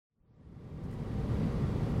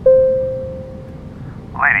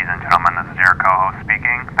Ladies and gentlemen, this is your co-host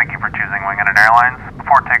speaking. Thank you for choosing Winging It Airlines.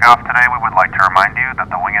 Before takeoff today, we would like to remind you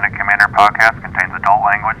that the Winging It Commander podcast contains adult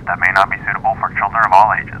language that may not be suitable for children of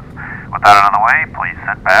all ages. With that out of the way, please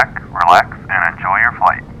sit back, relax, and enjoy your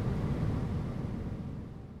flight.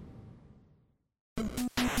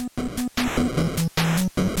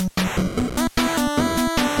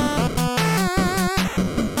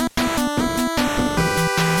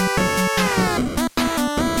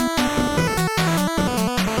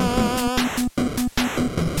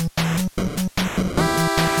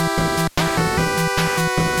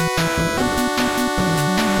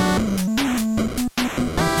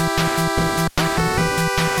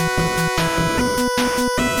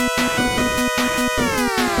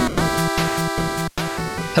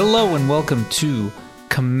 Hello and welcome to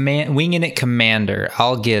Winging It Commander.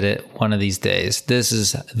 I'll get it one of these days. This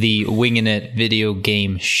is the Winging It video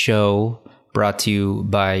game show brought to you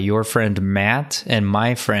by your friend Matt and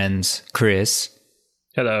my friends Chris.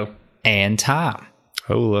 Hello. And Tom.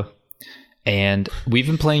 Hola. And we've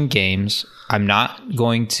been playing games. I'm not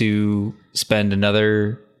going to spend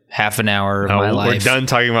another half an hour of my life. We're done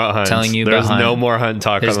talking about Hunt. Telling you There's about no Hunt. more Hunt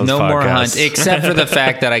talk There's on this no podcast. more Hunt, except for the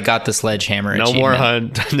fact that I got the Sledgehammer no achievement. more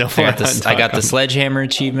Hunt. No more Hunt. I got the Sledgehammer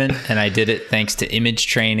achievement, and I did it thanks to image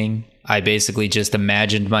training. I basically just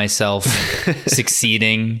imagined myself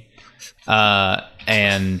succeeding,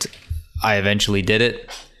 and I eventually did it.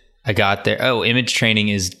 I got there. Oh, image training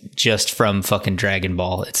is just from fucking Dragon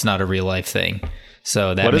Ball. It's not a real life thing.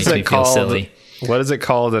 So that makes me feel silly. What is it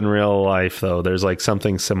called in real life, though? There's like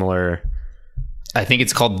something similar. I think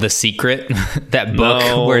it's called The Secret, that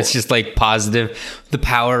book where it's just like the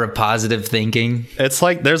power of positive thinking. It's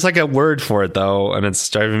like, there's like a word for it, though, and it's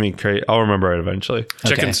driving me crazy. I'll remember it eventually.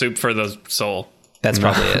 Chicken soup for the soul. That's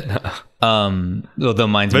probably it. Although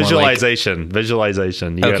mine's Visualization. More like,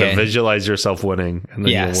 Visualization. You gotta visualize yourself winning. And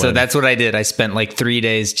then you'll so win. that's what I did. I spent like 3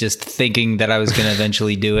 days just thinking that I was going to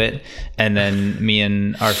eventually do it. And then me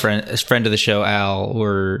and our friend of the show, Al,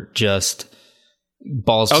 were just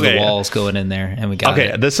balls to the walls going in there, and we got it.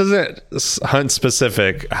 Okay, this isn't Hunt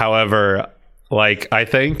specific. However, like I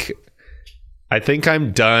think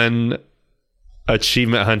I'm done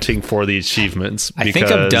achievement hunting for the achievements. I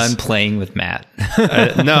think I'm done playing with Matt.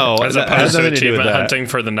 No, as opposed to achievement hunting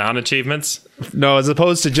for the non-achievements. No, as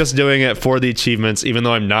opposed to just doing it for the achievements, even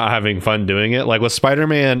though I'm not having fun doing it. Like with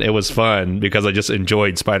Spider-Man, it was fun because I just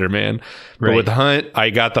enjoyed Spider-Man. But with Hunt, I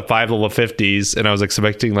got the 5 level 50s and I was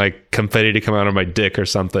expecting like confetti to come out of my dick or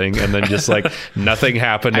something. And then just like nothing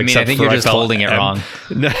happened. I mean, I think you're just holding it wrong.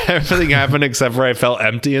 Everything happened except for I felt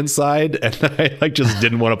empty inside. And I like just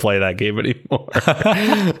didn't want to play that game anymore.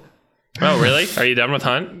 Oh, really? Are you done with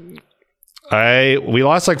Hunt? We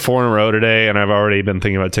lost like 4 in a row today, and I've already been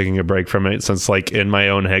thinking about taking a break from it since, like, in my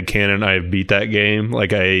own headcanon, I've beat that game.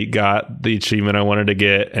 Like, I got the achievement I wanted to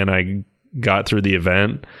get, and I got through the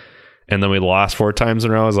event, and then we lost 4 times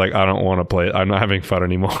in a row. I was like, I don't want to play. I'm not having fun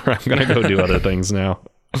anymore. I'm going to go do other things now.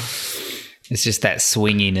 It's just that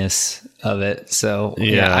swinginess of it. So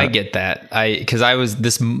yeah, I get that. Because I was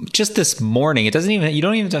this morning. You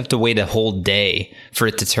don't even have to wait a whole day for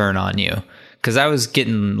it to turn on you. Because I was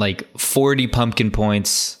getting like 40 pumpkin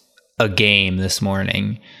points a game this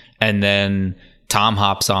morning. And then Tom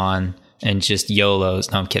hops on and just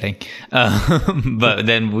YOLOs. No, I'm kidding. But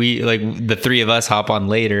then the 3 of us hop on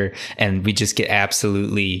later and we just get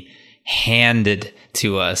absolutely handed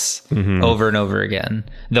to us over and over again.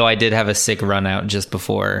 Though I did have a sick run out just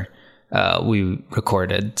before we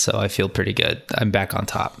recorded. So I feel pretty good. I'm back on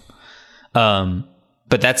top.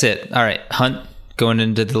 But that's it. All right. Hunt going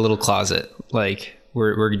into the little closet. Like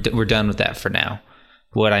we're done with that for now.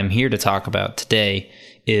 What I'm here to talk about today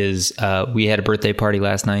is we had a birthday party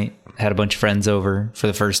last night. Had a bunch of friends over for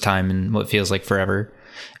the first time in what feels like forever,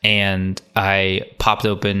 and I popped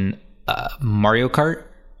open Mario Kart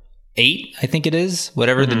 8, I think it is,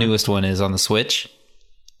 whatever the newest one is on the Switch.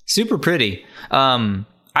 Super pretty.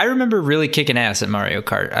 I remember really kicking ass at Mario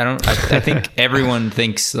Kart. I think everyone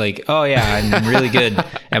thinks like, oh yeah, I'm really good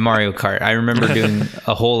at Mario Kart. I remember doing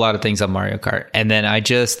a whole lot of things on Mario Kart. And then I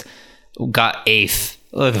just got 8th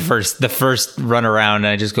the first run around, and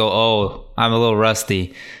I just go, oh, I'm a little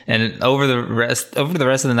rusty. And over the rest of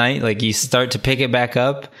the night, like you start to pick it back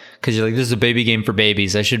up because you're like, this is a baby game for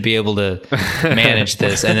babies. I should be able to manage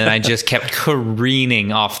this. And then I just kept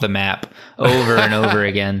careening off the map over and over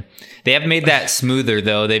again. They have made that smoother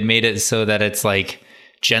though. They've made it so that it's like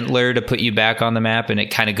gentler to put you back on the map, and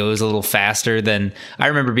it kind of goes a little faster than I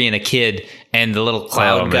remember being a kid, and the little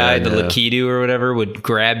cloud guy, the Lakitu or whatever, would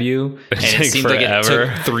grab you, and it seemed like it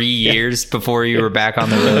took 3 years before you were back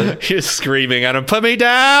on the road. You're screaming at him, put me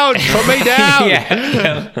down, put me down.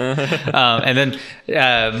 And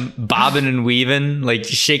then bobbing and weaving, like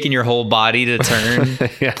shaking your whole body to turn,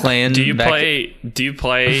 playing. Do you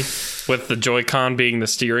play with the Joy-Con being the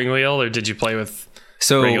steering wheel, or did you play with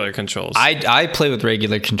regular controls? I play with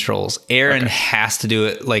regular controls. Erin has to do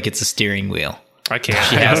it like it's a steering wheel. I can't.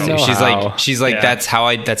 She has to. She's like that's how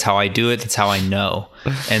I do it. That's how I know.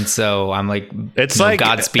 And so I'm like, it's like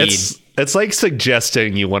Godspeed. It's like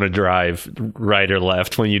suggesting you want to drive right or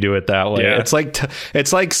left when you do it that way. Yeah. It's like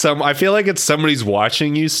I feel like it's somebody's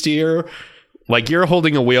watching you steer. Like you're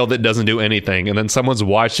holding a wheel that doesn't do anything, and then someone's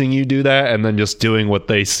watching you do that, and then just doing what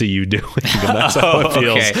they see you doing. And that's how it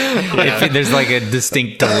feels. Okay. There's like a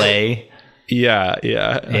distinct delay. Yeah.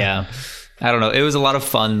 I don't know. It was a lot of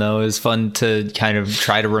fun, though. It was fun to kind of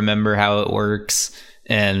try to remember how it works.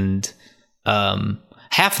 And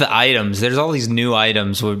half the items, there's all these new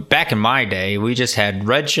items. Back in my day, we just had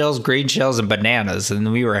red shells, green shells, and bananas,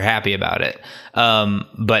 and we were happy about it.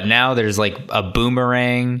 But now there's like a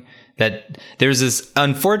boomerang. That there's this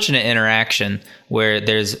unfortunate interaction where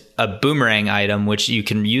there's a boomerang item, which you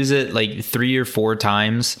can use it like 3 or 4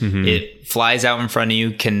 times. Mm-hmm. It flies out in front of you,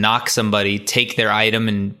 can knock somebody, take their item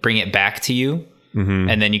and bring it back to you. Mm-hmm.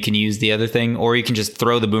 And then you can use the other thing, or you can just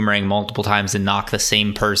throw the boomerang multiple times and knock the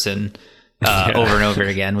same person over and over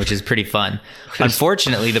again, which is pretty fun.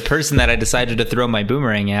 Unfortunately, the person that I decided to throw my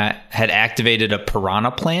boomerang at had activated a piranha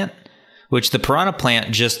plant, which the piranha plant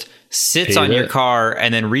just sits on your car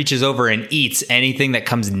and then reaches over and eats anything that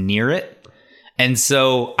comes near it. And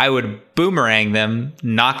so I would boomerang them,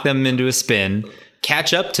 knock them into a spin,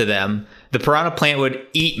 catch up to them. The piranha plant would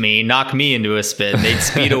eat me, knock me into a spin. They'd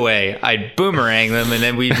speed away. I'd boomerang them, and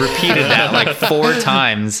then we repeated that like 4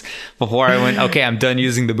 times before I went, okay, I'm done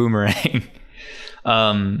using the boomerang.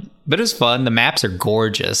 But it was fun. The maps are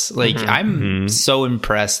gorgeous. Like I'm so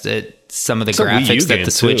impressed at some of the graphics that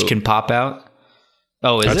the Switch can pop out.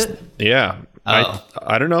 Oh, is it? Yeah. Oh.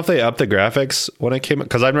 I don't know if they upped the graphics when it came,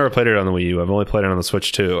 because I've never played it on the Wii U. I've only played it on the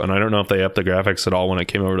Switch too, and I don't know if they upped the graphics at all when it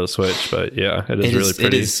came over to the Switch. But yeah, it is really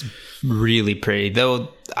pretty. It is really pretty, though.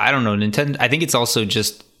 I don't know, Nintendo. I think it's also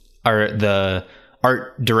just the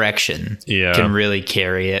art direction can really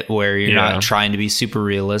carry it, where you're not trying to be super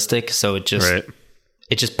realistic. So it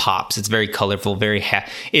just pops. It's very colorful, very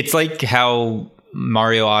it's like how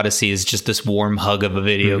Mario Odyssey is just this warm hug of a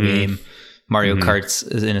video game. Mario Kart's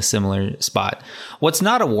is in a similar spot. What's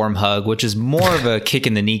not a warm hug, which is more of a kick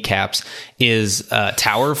in the kneecaps, is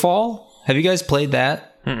Towerfall. Have you guys played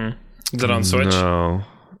that? Mm-mm. Is it on Switch? No.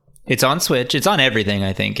 It's on Switch. It's on everything,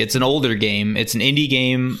 I think. It's an older game. It's an indie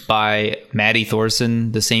game by Maddie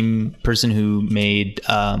Thorson, the same person who made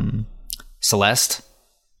Celeste.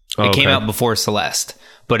 It came out before Celeste,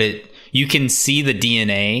 but you can see the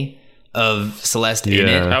DNA of Celeste in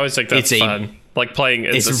it. I always think that's fun. Like playing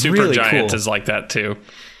it's a Super really Giant cool. is like that too.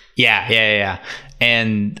 Yeah.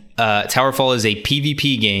 And Towerfall is a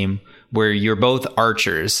PvP game where you're both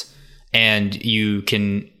archers and you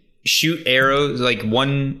can shoot arrows. Like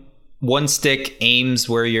one stick aims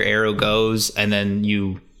where your arrow goes, and then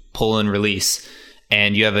you pull and release.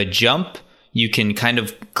 And you have a jump. You can kind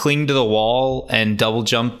of cling to the wall and double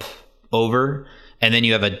jump over. And then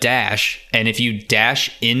you have a dash. And if you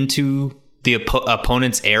dash into the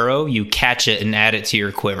opponent's arrow, you catch it and add it to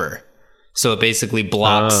your quiver. So it basically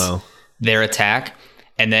blocks their attack.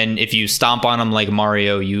 And then if you stomp on them like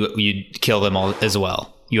Mario, you kill them all as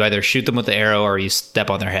well. You either shoot them with the arrow or you step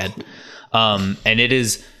on their head. And it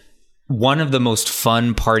is one of the most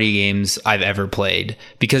fun party games I've ever played,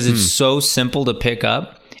 because it's so simple to pick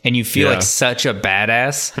up, and you feel like such a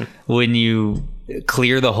badass when you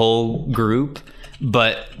clear the whole group.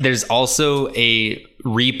 But there's also a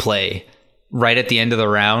replay right at the end of the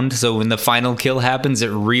round, so when the final kill happens, it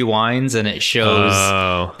rewinds and it shows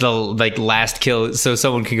the last kill, so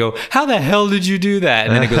someone can go, how the hell did you do that?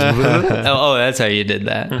 And then it goes oh, that's how you did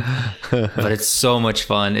that. But it's so much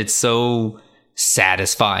fun. It's so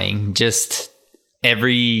satisfying. Just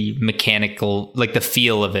every mechanical, like the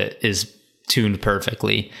feel of it is tuned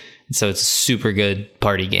perfectly, and so it's a super good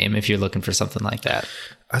party game if you're looking for something like that.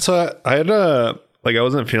 That's what I had I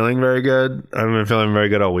wasn't feeling very good. I haven't been feeling very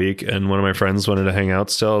good all week. And one of my friends wanted to hang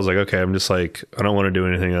out still. I was like, okay, I'm just like, I don't want to do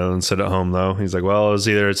anything other than sit at home though. He's like, well, it was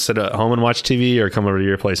either sit at home and watch TV or come over to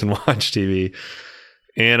your place and watch TV.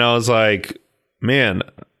 And I was like, man,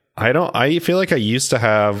 I feel like I used to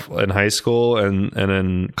have in high school and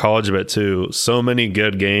in college a bit too, so many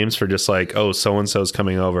good games for just like, oh, so-and-so's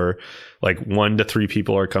coming over. Like 1 to 3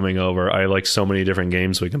 people are coming over. I have like so many different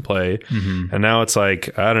games we can play. And now it's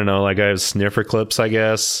like, I don't know, like I have Sniffer Clips, I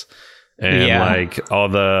guess. And like all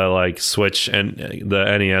the like Switch and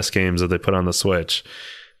the NES games that they put on the Switch.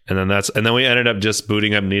 And then we ended up just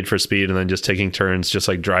booting up Need for Speed and then just taking turns, just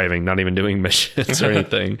like driving, not even doing missions or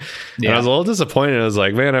anything. And I was a little disappointed. I was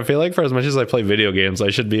like, man, I feel like for as much as I play video games,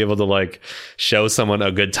 I should be able to like show someone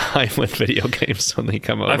a good time with video games when they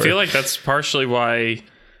come over. I feel like that's partially why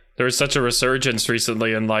there was such a resurgence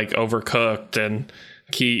recently in like Overcooked and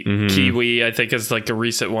Kiwi, I think, is like a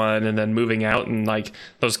recent one, and then Moving Out and like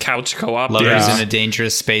those couch co-op Lovers in a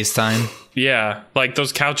Dangerous Space Time. Yeah, like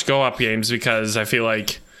those couch co-op games, because I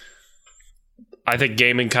think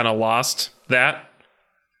gaming kind of lost that,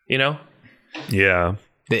 you know? Yeah.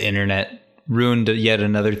 The internet ruined yet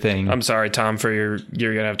another thing. I'm sorry, Tom, for you're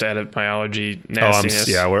gonna have to edit my allergy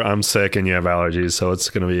nastiness. I'm sick and you have allergies, so it's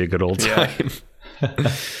gonna be a good old time.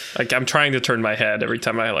 Like I'm trying to turn my head every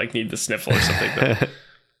time I like need the sniffle or something.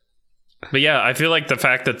 But yeah, I feel like the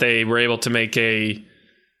fact that they were able to make a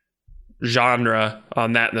genre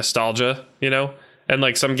on that nostalgia, you know, and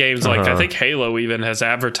like some games, like I think Halo even has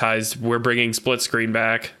advertised we're bringing split screen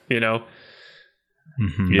back, you know.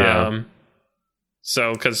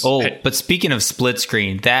 So because but speaking of split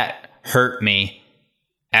screen, that hurt me.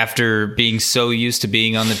 After being so used to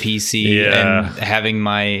being on the PC and having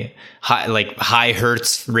my high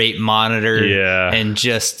hertz rate monitor, and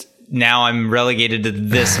just now I'm relegated to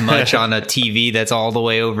this much on a TV that's all the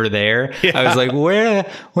way over there. I was like,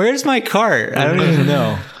 where's my cart? I don't even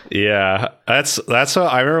know. Yeah, that's what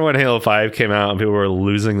I remember when Halo 5 came out and people were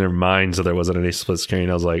losing their minds that there wasn't any split screen.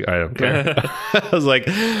 I was like, I don't care. I was like,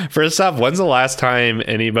 first off, when's the last time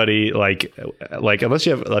anybody like unless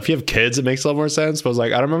if you have kids, it makes a little more sense. But I was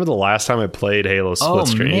like, I don't remember the last time I played Halo split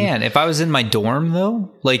screen. Oh man, if I was in my dorm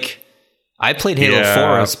though, like I played Halo 4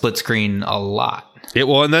 on split screen a lot.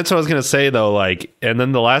 And that's what I was gonna say though. Like, and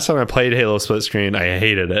then the last time I played Halo split screen, I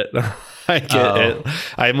hated it. I get it.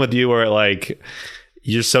 I'm with you where like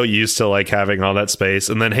you're so used to like having all that space,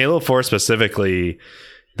 and then Halo 4 specifically,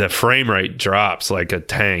 the frame rate drops like a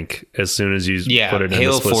tank as soon as you put it in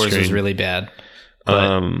Halo the split 4's screen. was really bad.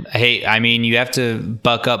 But hey, I mean, you have to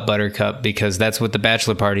buck up, Buttercup, because that's what the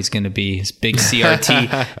bachelor party's going to be. It's big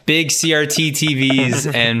CRT, big CRT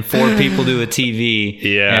TVs, and 4 people to a TV.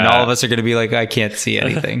 Yeah, and all of us are going to be like, I can't see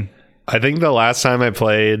anything. I think the last time I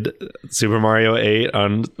played Super Mario 8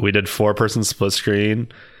 we did 4-person split screen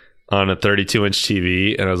on a 32-inch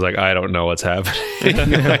TV, and I was like, I don't know what's happening.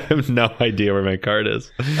 I have no idea where my card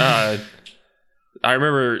is. I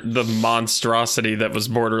remember the monstrosity that was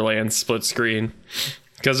Borderlands split screen,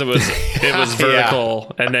 because it was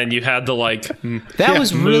vertical, and then you had to like that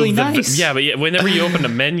was really nice. But whenever you opened a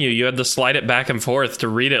menu, you had to slide it back and forth to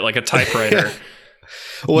read it like a typewriter.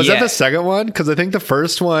 Was that the second one? Because I think the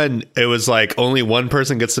first one, it was like only one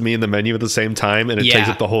person gets to be in the menu at the same time, and it takes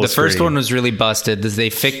up the whole screen. The first one was really busted.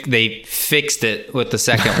 They fixed it with the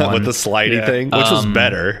second one. With the slidey thing, which was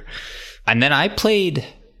better. And then I played...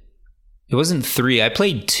 It wasn't 3. I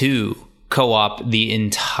played 2 co-op the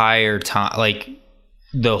entire time. Like,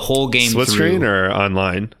 the whole game Split screen or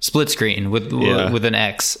online? Split screen with an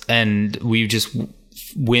X. And we just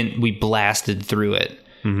we blasted through it.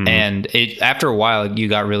 Mm-hmm. And after a while, you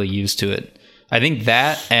got really used to it. I think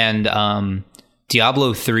that and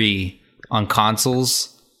Diablo 3 on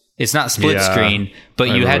consoles, it's not split screen,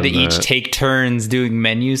 but you had to each take turns doing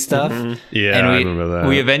menu stuff. Mm-hmm. Yeah, and I remember that.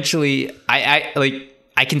 We eventually,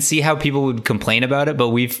 I can see how people would complain about it, but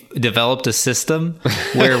we've developed a system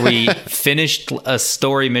where we finished a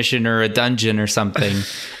story mission or a dungeon or something,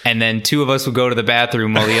 and then 2 of us would go to the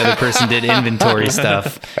bathroom while the other person did inventory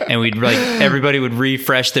stuff, and we'd everybody would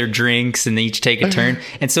refresh their drinks and each take a turn,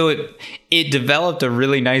 and so it developed a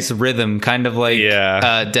really nice rhythm, kind of like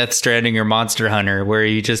Death Stranding or Monster Hunter, where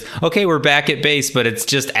you just we're back at base, but it's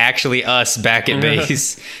just actually us back at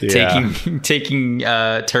base taking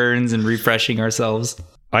turns and refreshing ourselves.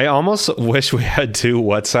 I almost wish we had 2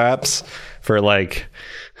 WhatsApps for like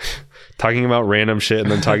talking about random shit and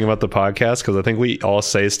then talking about the podcast, because I think we all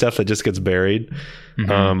say stuff that just gets buried.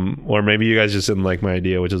 Mm-hmm. Or maybe you guys just didn't like my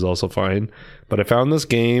idea, which is also fine. But I found this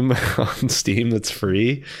game on Steam that's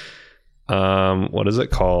free. What is it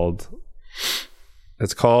called?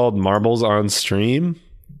 It's called Marbles on Stream.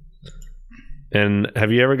 And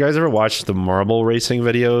have you guys ever watched the marble racing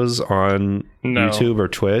videos on YouTube or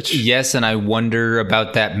Twitch? Yes, and I wonder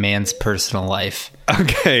about that man's personal life.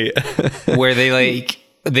 Okay. Where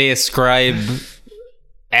they ascribe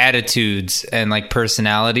attitudes and like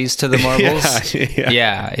personalities to the marbles.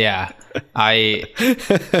 Yeah. I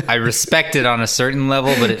respect it on a certain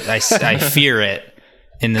level, but I fear it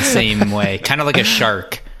in the same way, kind of like a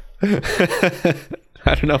shark. I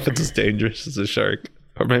don't know if it's as dangerous as a shark,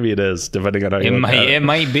 or maybe it is, depending on how you look at it. It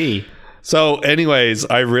might be. So, anyways,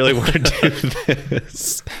 I really want to do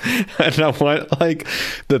this, and I want like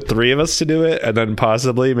the three of us to do it, and then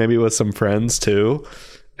possibly maybe with some friends too.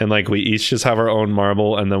 And like we each just have our own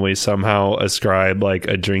marble, and then we somehow ascribe like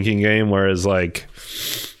a drinking game, whereas like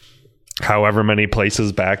however many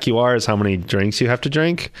places back you are is how many drinks you have to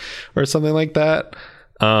drink, or something like that.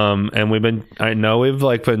 And I know we've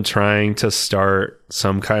like been trying to start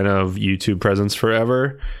some kind of YouTube presence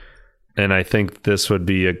forever. And I think this would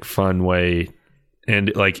be a fun way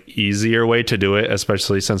and like easier way to do it,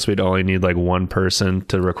 especially since we'd only need like one person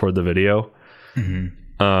to record the video,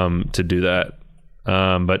 to do that.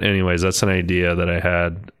 But anyways, that's an idea that I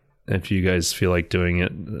had. If you guys feel like doing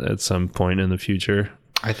it at some point in the future,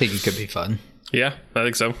 I think it could be fun. Yeah, I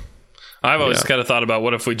think so. I've always kind of thought about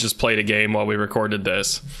what if we just played a game while we recorded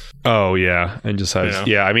this. Oh yeah, and just has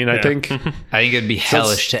I mean, I think it'd be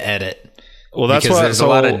hellish to edit. Well, that's because why there's a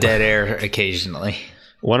lot of dead air occasionally.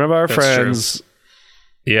 One of our friends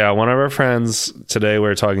today, we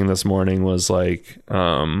were talking this morning, was like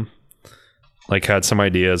had some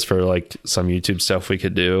ideas for like some YouTube stuff we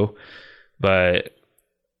could do, but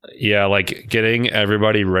yeah, like getting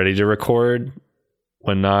everybody ready to record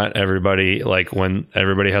when everybody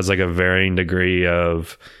has like a varying degree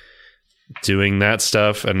of doing that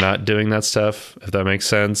stuff and not doing that stuff, if that makes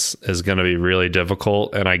sense, is going to be really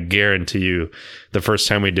difficult. And I guarantee you the first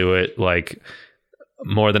time we do it, like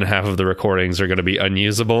more than half of the recordings are going to be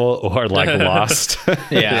unusable or like lost.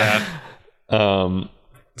 Yeah.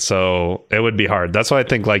 So it would be hard. That's why I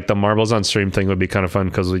think like the marbles on stream thing would be kind of fun,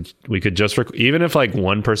 because we could just even if like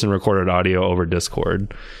one person recorded audio over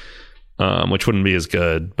Discord, which wouldn't be as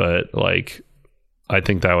good, but like I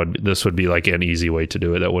think this would be like an easy way to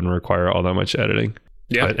do it that wouldn't require all that much editing.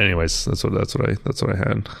 Yeah. But anyways, that's what I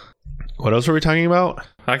had. What else were we talking about?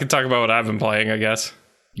 I can talk about what I've been playing, I guess.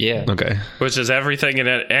 Yeah. Okay. Which is everything and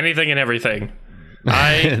anything and everything.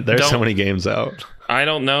 There's so many games out. I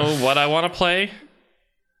don't know what I want to play.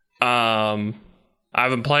 I've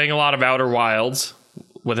been playing a lot of Outer Wilds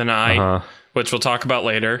with an I, which we'll talk about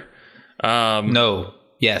later. No.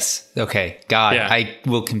 Yes. Okay. God, yeah. I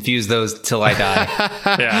will confuse those till I die.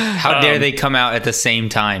 Yeah. How dare they come out at the same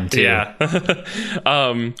time too? Yeah.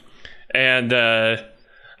 And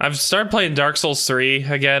I've started playing Dark Souls 3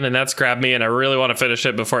 again, and that's grabbed me, and I really want to finish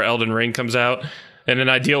it before Elden Ring comes out. In an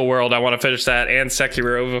ideal world, I want to finish that and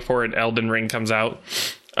Sekiro before an Elden Ring comes out.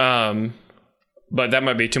 But that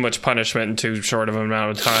might be too much punishment in too short of an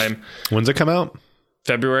amount of time. When's it come out?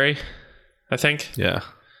 February, I think. Yeah.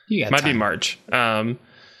 Might be March.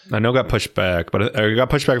 I know it got pushed back, but it got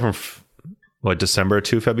pushed back from December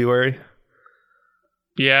to February?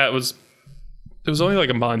 Yeah, it was only like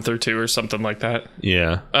a month or two or something like that.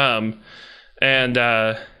 Yeah. And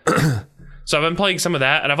so I've been playing some of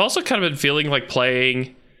that, and I've also kind of been feeling like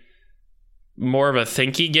playing more of a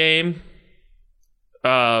thinky game.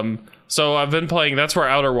 So I've been playing, that's where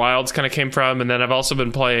Outer Wilds kind of came from, and then I've also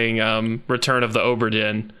been playing Return of the Obra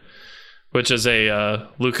Dinn, which is a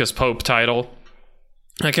Lucas Pope title.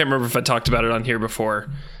 I can't remember if I talked about it on here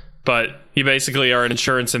before, but you basically are an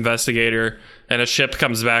insurance investigator, and a ship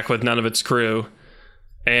comes back with none of its crew,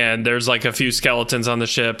 and there's like a few skeletons on the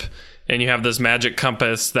ship, and you have this magic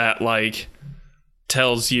compass that like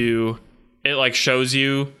tells you, it like shows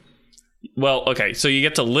you, well, okay, so you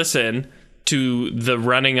get to listen to the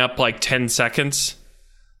running up like 10 seconds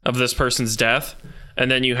of this person's death,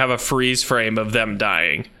 and then you have a freeze frame of them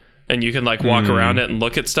dying, and you can like walk around it and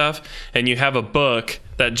look at stuff, and you have a book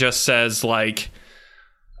that just says like,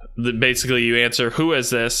 basically you answer, who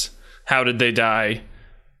is this, how did they die,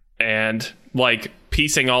 and like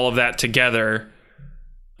piecing all of that together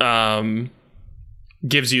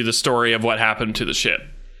gives you the story of what happened to the ship.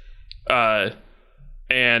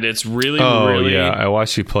 And it's really yeah, I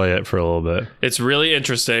watched you play it for a little bit. It's really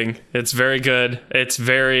interesting. It's very good. It's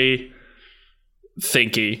very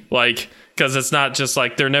thinky, like, because it's not just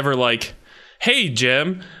like, they're never like, hey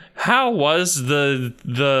Jim, how was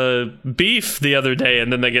the beef the other day,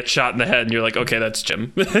 and then they get shot in the head and you're like, okay, that's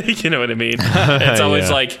Jim. You know what I mean? It's always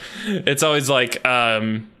like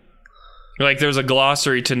there's a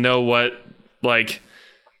glossary to know what like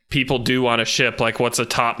people do on a ship, like what's a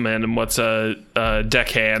topman and what's a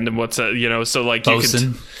deckhand and what's a, you know, so like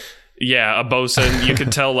bosun. A bosun. You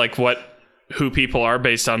can tell like who people are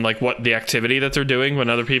based on like what the activity that they're doing when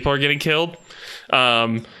other people are getting killed.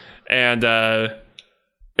 And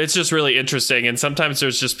it's just really interesting. And sometimes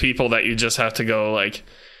there's just people that you just have to go like,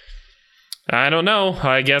 I don't know.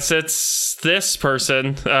 I guess it's this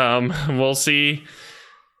person. We'll see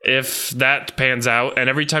if that pans out. And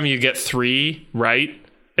every time you get 3 right,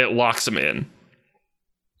 it locks them in.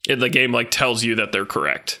 The game like tells you that they're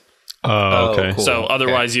correct. Oh, okay. Cool. So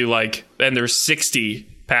otherwise you like, and there's 60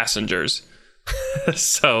 passengers.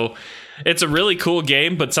 So it's a really cool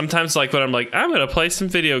game, but sometimes like when I'm like, I'm going to play some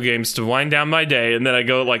video games to wind down my day, and then I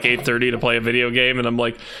go at like 8:30 to play a video game, and I'm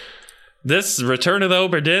like, this Return of the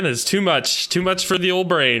Obra Dinn is too much for the old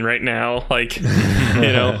brain right now. Like, you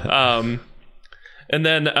know, and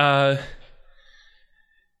then,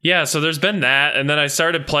 yeah, so there's been that. And then I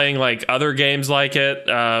started playing like other games like it.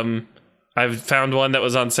 I've found one that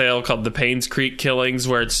was on sale called The Paynes Creek Killings,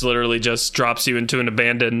 where it's literally just drops you into an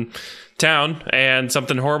abandoned town and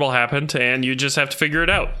something horrible happened and you just have to figure it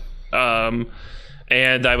out.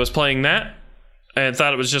 And I was playing that and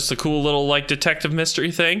thought it was just a cool little like detective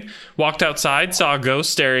mystery thing. Walked outside, saw a ghost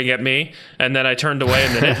staring at me, and then I turned away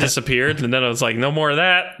and then it disappeared. And then I was like, no more of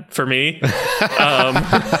that for me. And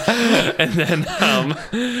then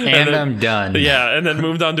I'm done. Yeah, and then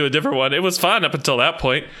moved on to a different one. It was fun up until that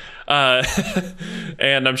point.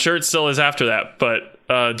 And I'm sure it still is after that,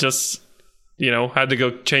 but just, you know, had to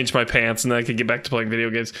go change my pants and then I could get back to playing video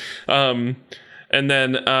games. And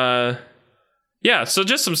then yeah, so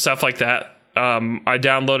just some stuff like that. I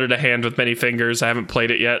downloaded A Hand with Many Fingers. I haven't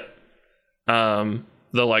played it yet. The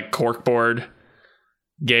like corkboard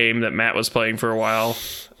game that Matt was playing for a while.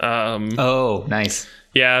 Oh, nice.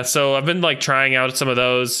 Yeah, so I've been like trying out some of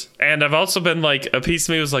those, and I've also been like, a piece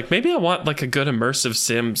of me was like, maybe I want like a good immersive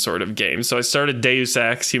sim sort of game. So I started Deus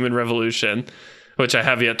Ex Human Revolution, which I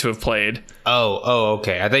have yet to have played. Oh,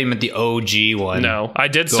 okay. I thought you meant the OG one. No, I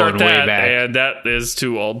did start that, and that is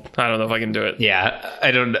too old. I don't know if I can do it. Yeah,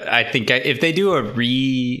 I think if they do a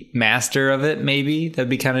remaster of it, maybe that'd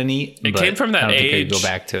be kind of neat. It came from that age go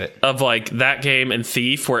back to it of like that game and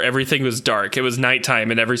Thief, where everything was dark. It was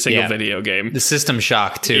nighttime in every single video game. The System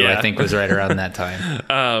Shock too, I think, was right around that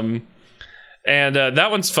time. And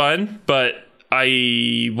that one's fun, but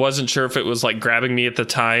I wasn't sure if it was like grabbing me at the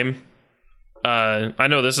time. I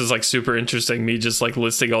know this is like super interesting, me just like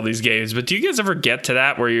listing all these games, but do you guys ever get to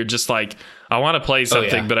that where you're just like, I want to play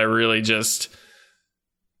something, but I really just,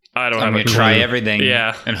 I'm going to try everything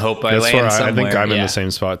and hope I land somewhere. I think I'm in the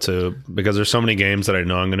same spot too, because there's so many games that I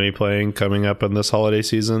know I'm going to be playing coming up in this holiday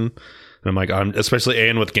season. And I'm like, especially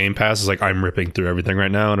and with Game Pass, is like I'm ripping through everything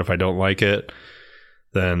right now, and if I don't like it,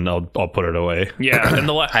 then I'll put it away. Yeah,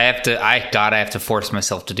 and I have to force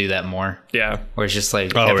myself to do that more. Yeah, where it's just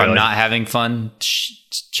like, I'm not having fun,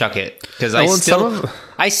 chuck it, because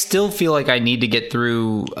I still feel like I need to get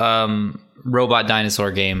through Robot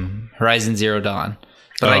Dinosaur game, Horizon Zero Dawn,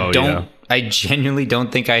 but I genuinely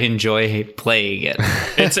don't think I enjoy playing it.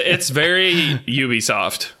 It's very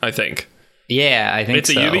Ubisoft, I think. Yeah, I think it's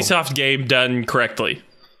a Ubisoft game done correctly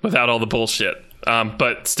without all the bullshit.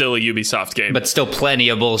 But still a Ubisoft game. But still plenty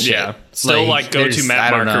of bullshit. Yeah. Still like go to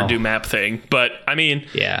map marker, do map thing. But I mean,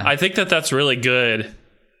 I think that's really good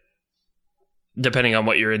depending on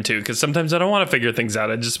what you're into. Because sometimes I don't want to figure things out.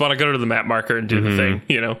 I just want to go to the map marker and do the thing,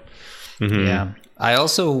 you know? Mm-hmm. Yeah.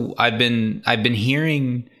 I've been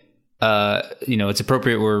hearing, it's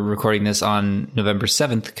appropriate we're recording this on November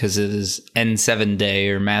 7th because it is N7 Day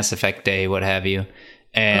or Mass Effect Day, what have you.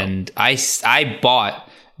 And I bought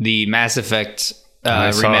the Mass Effect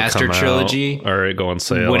remastered trilogy or go on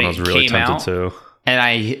sale, and I was really tempted to. And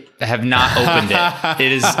I have not opened it.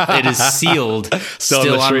 It is sealed,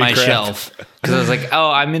 still on my shelf. Because I was like,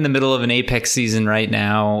 I'm in the middle of an Apex season right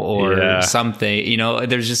now, or something. You know,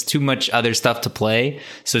 there's just too much other stuff to play,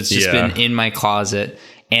 so it's just been in my closet,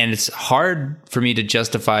 and it's hard for me to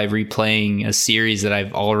justify replaying a series that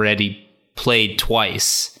I've already played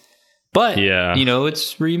twice. But,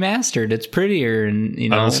 it's remastered. It's prettier. And,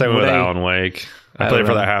 I'm the same with Alan Wake. I played it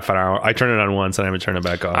for that half an hour. I turned it on once and I haven't turned it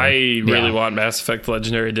back on. I really want Mass Effect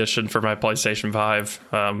Legendary Edition for my PlayStation 5.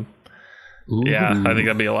 Yeah, I think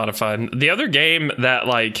that'd be a lot of fun. The other game that,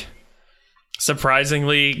 like,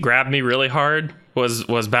 surprisingly grabbed me really hard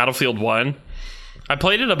was Battlefield 1. I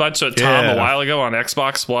played it a bunch with Tom a while ago on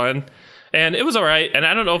Xbox One. And it was all right. And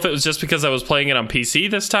I don't know if it was just because I was playing it on PC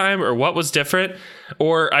this time or what was different.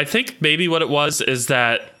 Or I think maybe what it was is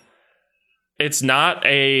that it's not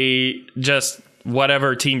a just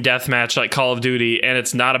whatever team deathmatch like Call of Duty, and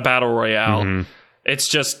it's not a battle royale. Mm-hmm. It's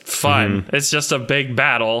just fun. Mm-hmm. It's just a big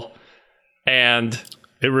battle. And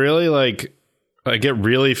it really it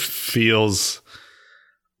really feels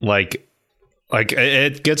like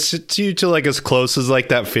it gets to you to like as close as like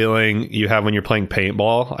that feeling you have when you're playing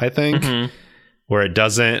paintball, I think. Mm-hmm. where it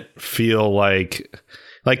doesn't feel like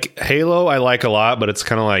Halo I like a lot, but it's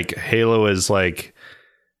kind of like Halo is like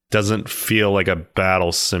doesn't feel like a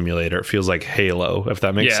battle simulator. It feels like Halo, if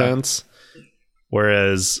that makes sense.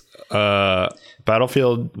 Whereas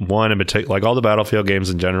Battlefield 1 in particular, like all the Battlefield games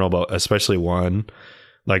in general, but especially 1,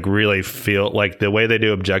 like really feel like the way they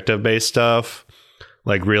do objective based stuff,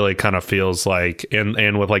 like really kind of feels like,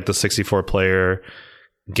 and with like the 64 player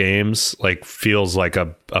games, like feels like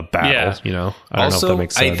a battle, you know? I don't know if that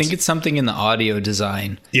makes sense. I think it's something in the audio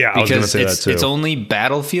design. Yeah, I was going to say that too. It's only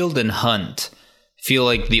Battlefield and Hunt feel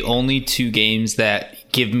like the only two games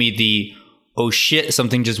that give me the, oh shit,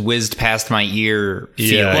 something just whizzed past my ear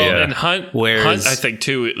feel. And Hunt, I think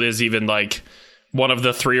too, is even like one of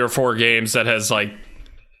the 3 or 4 games that has like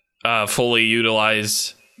fully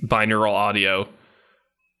utilized binaural audio.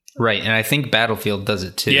 Right, and I think Battlefield does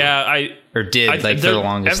it too. Yeah, for the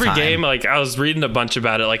longest every time. Every game, like I was reading a bunch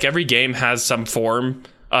about it, like every game has some form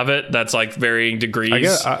of it that's like varying degrees. I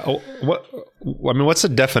guess, what's the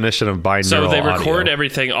definition of binaural So they record audio?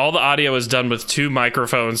 everything. All the audio is done with 2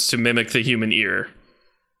 microphones to mimic the human ear.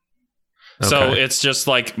 Okay. So it's just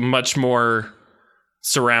like much more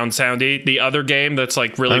surround soundy. The other game that's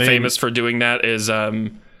like really famous for doing that is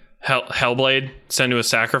Hellblade: Senua's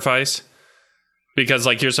Sacrifice. Because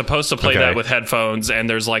like you're supposed to play that with headphones, and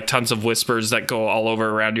there's like tons of whispers that go all over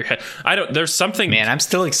around your head. There's something. Man, I'm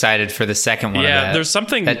still excited for the second one. Yeah, there's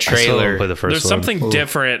something. That trailer. There's something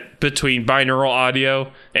different between binaural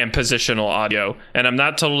audio and positional audio, and I'm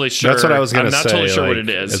not totally sure. That's what I was going to say. I'm not totally sure like, what it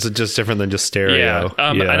is. Is it just different than just stereo?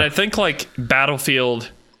 Yeah. And I think like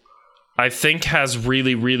Battlefield, I think has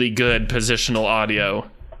really, really good positional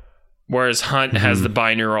audio, whereas Hunt has the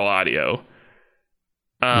binaural audio.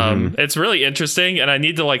 It's really interesting, and I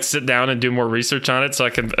need to like sit down and do more research on it so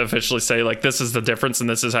I can officially say like this is the difference and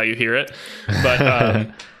this is how you hear it.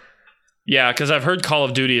 But yeah, because I've heard Call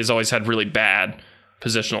of Duty has always had really bad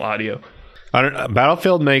positional audio.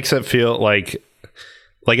 Battlefield makes it feel like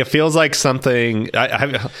it feels like something.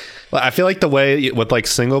 I feel like the way with like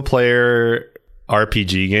single player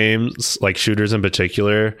RPG games, like shooters in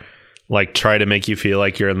particular, like try to make you feel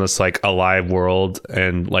like you're in this like alive world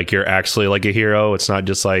and like you're actually like a hero. It's not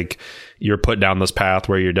just like you're put down this path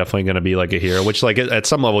where you're definitely going to be like a hero, which like at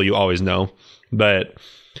some level you always know. But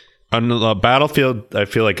on the Battlefield, I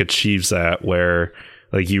feel like achieves that where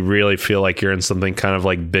like you really feel like you're in something kind of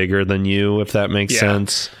like bigger than you, if that makes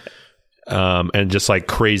sense. And just like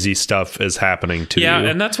crazy stuff is happening to you. Yeah,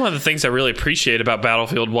 and that's one of the things I really appreciate about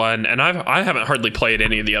Battlefield 1. And I haven't hardly played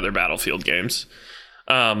any of the other Battlefield games.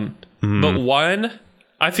 But 1,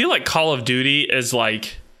 I feel like Call of Duty is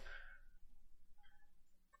like,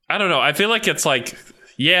 I don't know. I feel like it's like,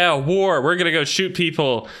 yeah, war. We're going to go shoot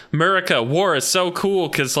people. America, war is so cool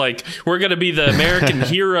because like we're going to be the American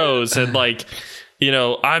heroes. And like, you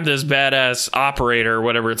know, I'm this badass operator or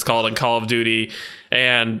whatever it's called in Call of Duty.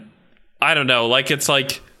 And I don't know, like it's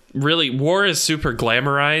like really war is super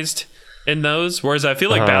glamorized in those. Whereas I feel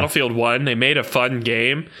like Battlefield 1, they made a fun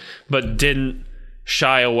game, but didn't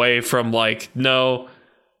shy away from like, no,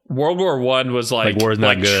 World War One was like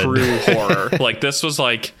true horror. Like this was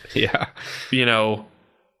like, you know,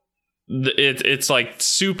 it's like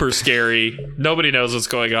super scary. Nobody knows what's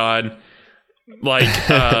going on. Like,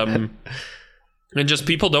 and just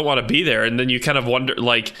people don't want to be there. And then you kind of wonder,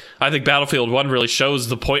 like, I think Battlefield 1 really shows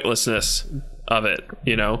the pointlessness of it,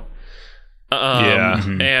 you know?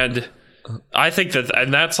 And I think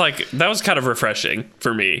that's like, that was kind of refreshing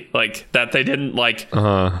for me. Like, that they didn't, like,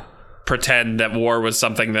 pretend that war was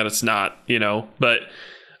something that it's not, you know? But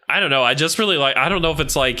I don't know. I just really like, I don't know if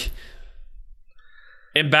it's like,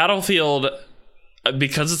 in Battlefield,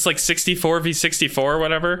 because it's like 64 v 64 or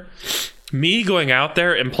whatever, me going out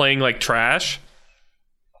there and playing like trash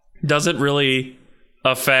doesn't really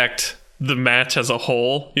affect the match as a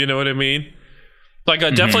whole. You know what I mean? Like,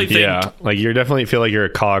 I definitely think... Yeah, like, you definitely feel like you're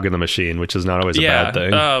a cog in the machine, which is not always a bad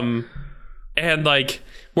thing. And, like,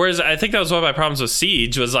 whereas I think that was one of my problems with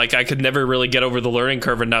Siege, was, like, I could never really get over the learning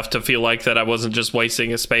curve enough to feel like that I wasn't just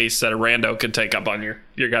wasting a space that a rando could take up on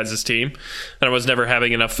your guys' team. And I was never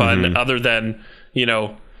having enough fun other than, you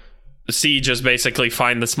know... Siege is basically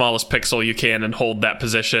find the smallest pixel you can and hold that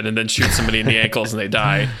position and then shoot somebody in the ankles and they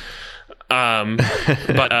die.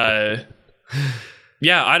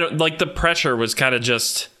 Yeah, I don't like the pressure was kind of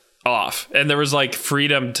just off, and there was like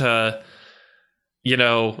freedom to, you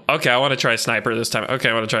know, okay, I want to try sniper this time. Okay,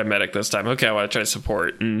 I want to try medic this time. Okay, I want to try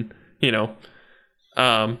support, and you know,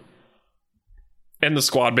 and the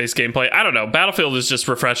squad based gameplay. I don't know. Battlefield is just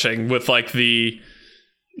refreshing with like the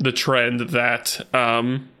trend that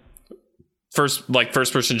first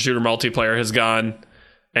person shooter multiplayer has gone,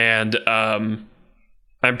 and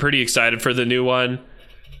I'm pretty excited for the new one.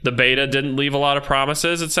 The beta didn't leave a lot of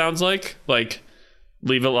promises, it sounds like.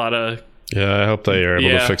 Leave a lot of... Yeah, I hope they are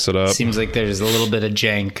able to fix it up. Seems like there's a little bit of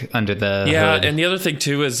jank under the hood. And the other thing,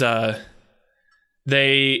 too, is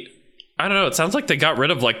they... I don't know, it sounds like they got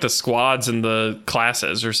rid of, the squads and the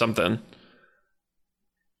classes or something.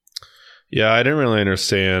 Yeah, I didn't really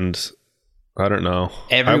understand... I don't know.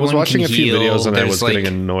 Everyone I was watching a few videos and I was like, getting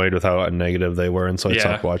annoyed with how negative they were, and so I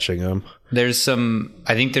stopped watching them. I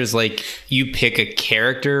think there's you pick a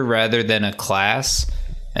character rather than a class,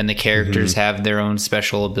 and the characters have their own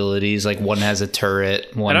special abilities. Like one has a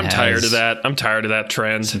turret, one and I'm has tired of that. I'm tired of that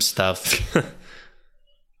trend. Some stuff.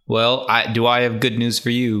 Well, I have good news for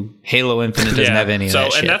you. Halo Infinite doesn't have any of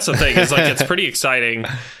that shit. And that's the thing. Is it's pretty exciting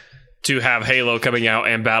to have Halo coming out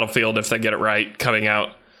and Battlefield, if they get it right, coming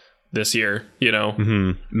out this year,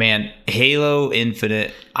 Man, Halo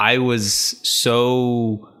Infinite, I was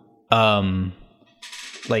so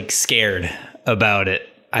scared about it.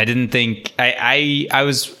 I didn't think I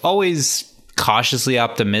was always cautiously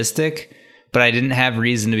optimistic, but I didn't have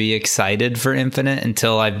reason to be excited for Infinite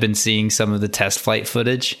until I've been seeing some of the test flight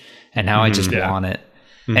footage and how I just want it.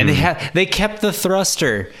 And they kept the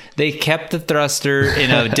thruster. They kept the thruster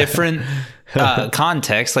in a different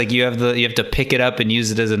context. You have to pick it up and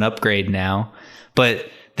use it as an upgrade now. But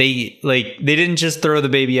they didn't just throw the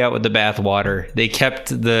baby out with the bathwater. They kept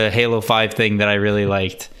the Halo 5 thing that I really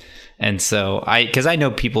liked. And so because I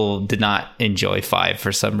know people did not enjoy 5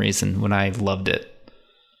 for some reason when I loved it.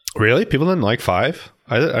 Really? People didn't like 5?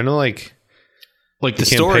 I know the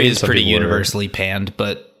story is pretty universally panned,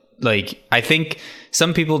 but I think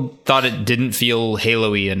some people thought it didn't feel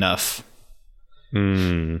Halo-y enough.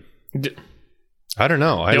 I don't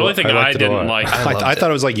know. The only thing I didn't like... I thought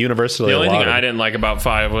it was universally. The only thing I didn't like about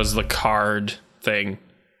 5 was the card thing.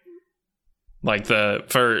 Whatever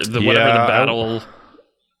the battle...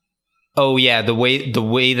 Oh yeah, the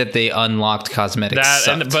way that they unlocked cosmetics.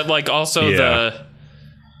 But also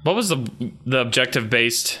what was the objective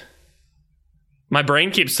based? My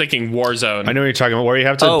brain keeps thinking Warzone. I know what you're talking about, where you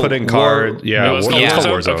have to put in card. It was called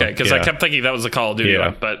Warzone. Okay, because I kept thinking that was the Call of Duty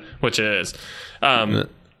one, but which it is.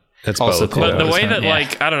 It's also both. cool. But the way that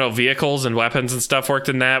I don't know, vehicles and weapons and stuff worked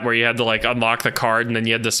in that, where you had to unlock the card and then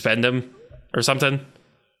you had to spend them or something.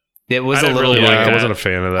 It was I wasn't a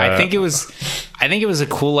fan of that. I think it was a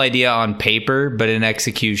cool idea on paper, but in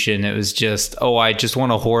execution, it was just, I just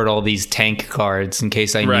want to hoard all these tank cards in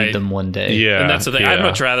case I need them one day. Yeah, and that's the thing. I'd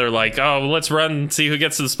much rather let's run, see who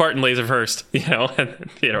gets to the Spartan laser first,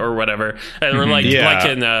 or whatever. Or like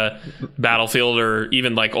in Battlefield, or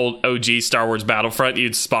even old OG Star Wars Battlefront,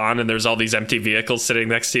 you'd spawn and there's all these empty vehicles sitting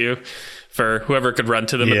next to you for whoever could run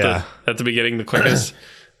to them at the beginning the quickest.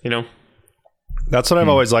 That's what I've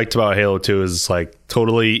always liked about Halo 2 is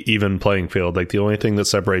totally even playing field. The only thing that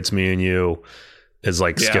separates me and you is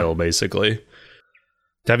skill, basically.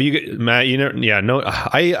 Have you, Matt?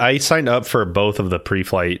 I signed up for both of the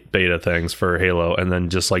pre-flight beta things for Halo, and then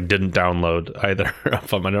just didn't download either of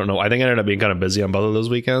them. I don't know. I think I ended up being kind of busy on both of those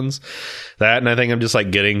weekends. That, and I think I'm just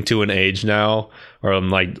getting to an age now, or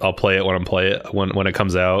I'm I'll play it when it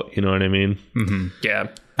comes out. You know what I mean? Mm-hmm. Yeah.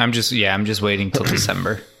 I'm just waiting till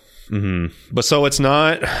December. But so it's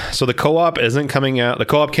not. So the co-op isn't coming out. The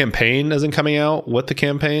co-op campaign isn't coming out with the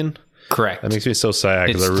campaign. Correct. That makes me so sad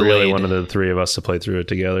because I really wanted the three of us to play through it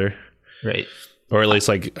together. Right. Or at least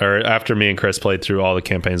or after me and Chris played through all the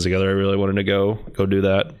campaigns together, I really wanted to go do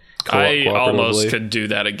that. I almost could do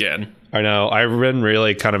that again. I know. I've been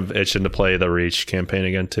really kind of itching to play the Reach campaign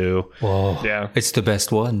again too. Whoa. Yeah. It's the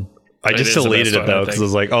best one. I just deleted it though because I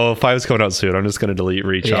was like, 5's coming out soon. I'm just going to delete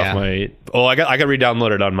Reach off my. Oh, I got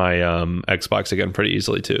re-downloaded on my Xbox again pretty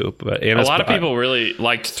easily too. But a lot of people really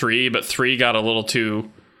liked 3, but 3 got a little too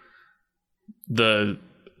I've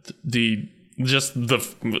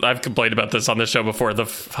complained about this on the show before. The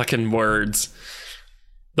fucking words,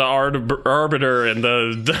 the arbiter and I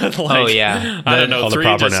don't know,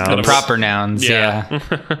 the proper nouns. Yeah.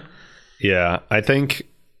 Yeah, I think.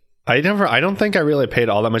 I don't think I really paid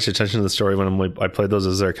all that much attention to the story when I played those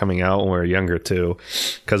as they're coming out when we were younger too.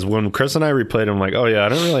 Because when Chris and I replayed them, I'm like, oh yeah, I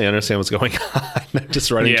don't really understand what's going on. I'm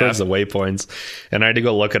just running towards the waypoints, and I had to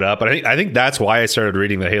go look it up. And I think that's why I started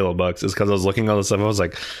reading the Halo books, is because I was looking at all this stuff. I was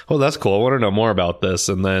like, oh, that's cool. I want to know more about this.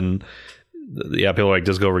 And then people were like,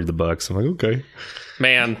 just go read the books. I'm like, okay.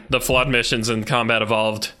 Man, the flood missions in Combat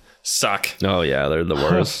Evolved suck. Oh yeah, they're the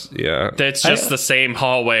worst. Yeah, it's just the same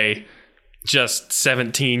hallway. Just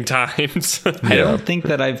 17 times. I don't think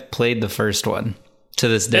that I've played the first one to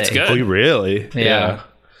this day. It's good. Oh, really? Yeah.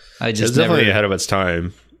 I just it's definitely ahead of its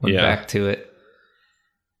time. Went back to it.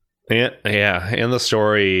 And the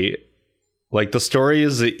story, Like, the story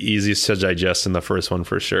is the easiest to digest in the first one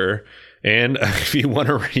for sure. And if you want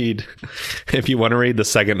to read the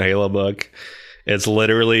second Halo book, it's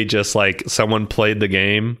literally just like someone played the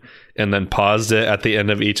game and then paused it at the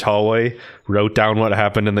end of each hallway, wrote down what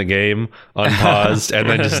happened in the game, unpaused, and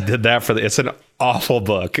then just did that for it's an awful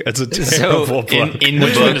book. It's a terrible book. In the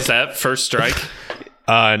book, is that First Strike?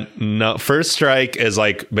 No, First Strike is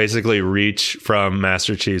like basically Reach from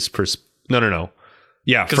Master Chief's No.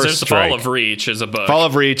 Yeah, because there's the Fall of Reach is a book. Fall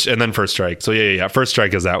of Reach and then First Strike. So yeah. First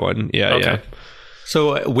Strike is that one. Yeah, okay. Yeah.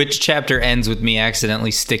 So which chapter ends with me accidentally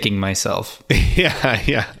sticking myself?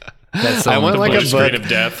 Yeah. That's I want like a book of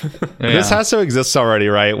death. Yeah. This has to exist already,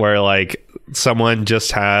 right? Where like someone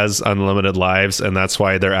just has unlimited lives, and that's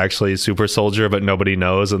why they're actually super soldier, but nobody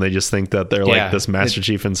knows, and they just think that they're like this Master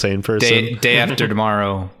Chief insane person. Day After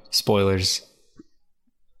Tomorrow. Spoilers.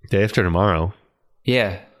 Day After Tomorrow.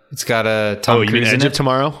 Yeah. It's got a Tom Cruise you mean Edge in of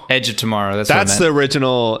Tomorrow? Edge of Tomorrow. That's the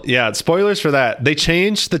original. Yeah, spoilers for that. They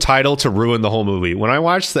changed the title to ruin the whole movie. When I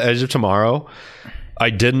watched The Edge of Tomorrow, I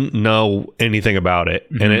didn't know anything about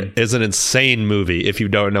it. Mm-hmm. And it is an insane movie if you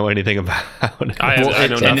don't know anything about it. I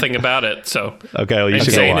know nothing about it. So okay, well, you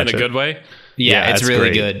should go watch in a good way. Yeah, it's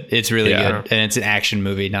really good. It's really good. And it's an action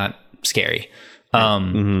movie, not scary.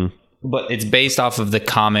 But it's based off of the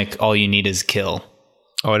comic All You Need Is Kill.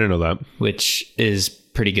 Oh, I didn't know that. Which is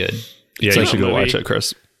pretty good. Yeah, you should go watch it,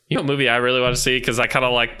 Chris. You know what movie I really want to see? Because I kind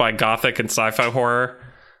of like my gothic and sci-fi horror.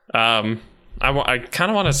 I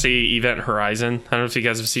kind of want to see Event Horizon. I don't know if you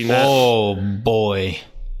guys have seen that. Oh, boy.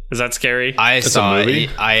 Is that scary? I saw it.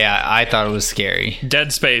 I thought it was scary.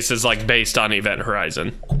 Dead Space is like based on Event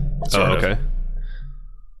Horizon. Okay.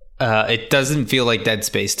 It doesn't feel like Dead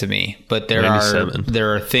Space to me, but there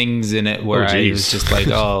are things in it where I was just like,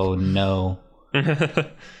 oh, no.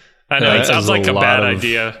 I know it sounds like a bad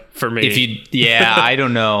idea for me. I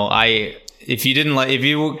don't know. If you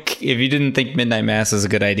didn't think Midnight Mass is a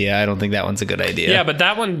good idea, I don't think that one's a good idea. Yeah, but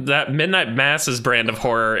that Midnight Mass's brand of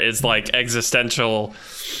horror is like existential.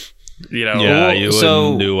 You know, yeah, you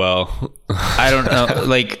wouldn't do well. I don't know.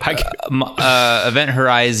 Like Event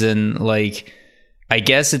Horizon, like I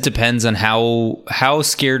guess it depends on how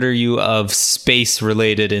scared are you of space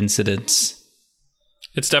related incidents.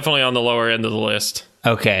 It's definitely on the lower end of the list.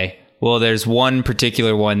 Okay. Well, there's one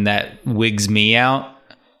particular one that wigs me out.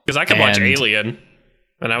 Because I could watch Alien,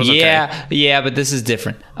 and I was okay. Yeah, but this is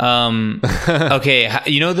different. Okay,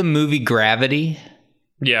 you know the movie Gravity?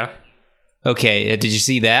 Yeah. Okay, did you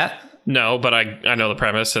see that? No, but I know the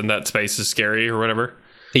premise, and that space is scary or whatever.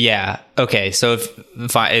 Yeah. Okay, so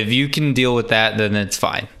if you can deal with that, then it's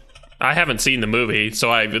fine. I haven't seen the movie,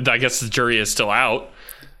 so I guess the jury is still out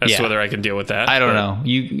as to whether I can deal with that. I don't know.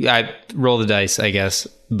 I roll the dice, I guess,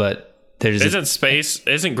 but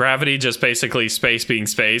isn't gravity just basically space being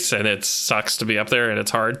space, and it sucks to be up there and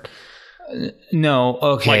it's hard? No,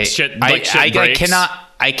 okay.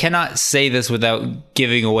 I cannot say this without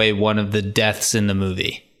giving away one of the deaths in the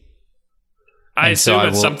movie. I assume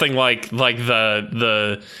it's something like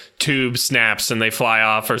the tube snaps and they fly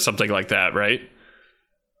off or something like that, right?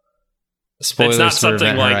 Spoilers.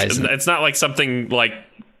 It's not like something like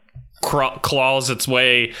claws its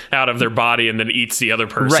way out of their body and then eats the other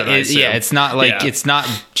person. Right. It's not like it's not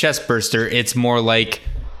chest burster. It's more like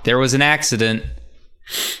there was an accident.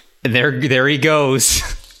 There he goes,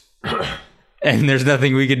 and there's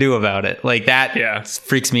nothing we can do about it. Like that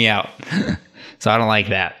freaks me out. So I don't like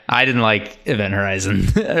that. I didn't like Event Horizon.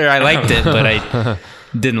 Or I liked it, but I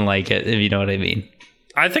didn't like it, if you know what I mean.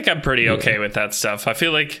 I think I'm pretty okay with that stuff. I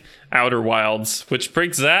feel like Outer Wilds, which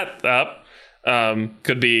brings that up,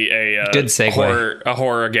 could be a good segue. a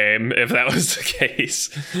horror game if that was the case.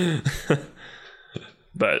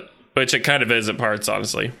 But which it kind of is at parts,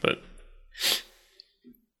 honestly. But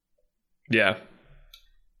yeah,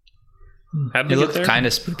 it looked kind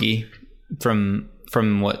of spooky from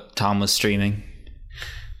what Tom was streaming.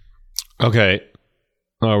 Okay,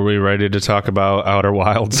 are we ready to talk about Outer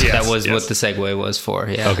Wilds? Yes, that was what the segue was for.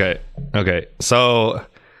 Yeah. Okay. So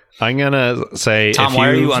I'm gonna say, Tom, why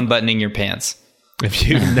are you unbuttoning your pants? If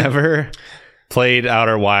you've never played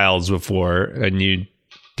Outer Wilds before and you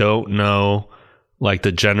don't know like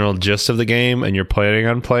the general gist of the game and you're planning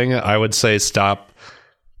on playing it, I would say stop.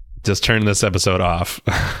 Just turn this episode off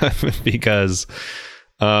because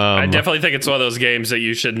I definitely think it's one of those games that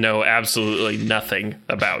you should know absolutely nothing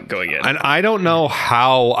about going in. And I don't know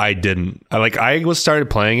how I didn't. I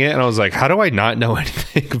started playing it and I was like, how do I not know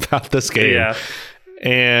anything about this game? Yeah.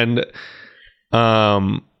 And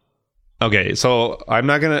okay, so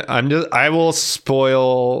I will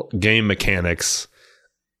spoil game mechanics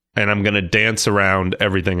and I'm going to dance around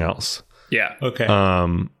everything else. Yeah. Okay.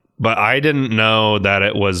 but I didn't know that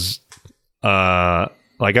it was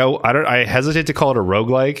like I hesitate to call it a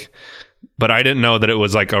roguelike, but I didn't know that it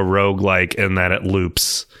was like a roguelike in that it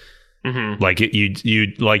loops. Mm-hmm.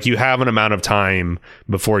 Like you have an amount of time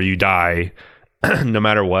before you die, no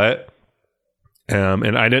matter what.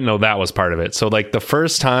 And I didn't know that was part of it. So like the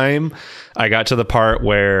first time I got to the part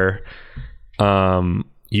where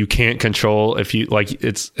you can't control, if you like,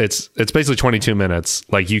 it's basically 22 minutes.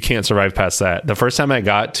 Like you can't survive past that. The first time I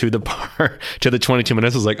got to the part to the 22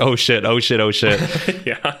 minutes, I was like, oh shit.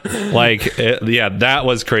 Yeah. Like, that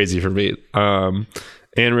was crazy for me. And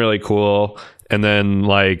really cool. And then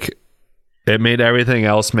like, it made everything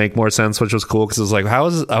else make more sense, which was cool. Cause it was like, I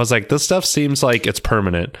was like, this stuff seems like it's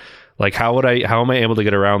permanent. Like, how am I able to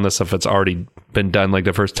get around this if it's already been done like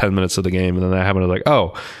the first 10 minutes of the game? And then that happened, I was like,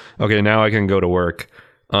 oh, okay, now I can go to work.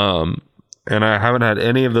 And I haven't had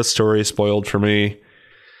any of the story spoiled for me,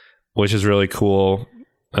 which is really cool.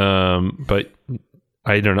 But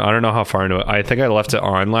I don't know how far into it. I think I left it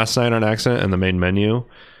on last night on accident in the main menu.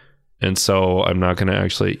 And so I'm not going to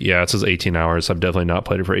actually, it says 18 hours. I've definitely not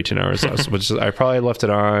played it for 18 hours, which is, I probably left it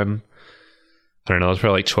on, I don't know, it's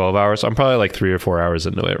probably like 12 hours. I'm probably like 3 or 4 hours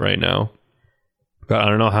into it right now. But I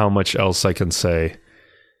don't know how much else I can say.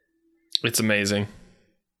 It's amazing.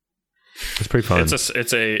 It's pretty fun. It's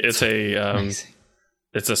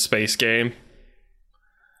a space game.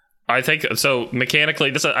 I think so. Mechanically,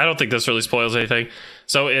 I don't think this really spoils anything.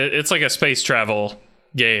 So it's like a space travel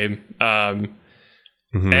game.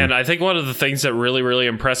 And I think one of the things that really, really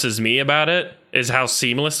impresses me about it is how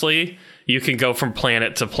seamlessly you can go from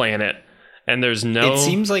planet to planet. And there's no... It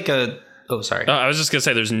seems like a... Oh, sorry. I was just going to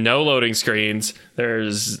say, there's no loading screens.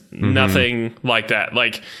 There's nothing like that.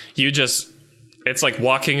 Like, it's like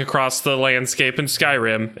walking across the landscape in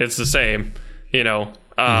Skyrim. It's the same, you know.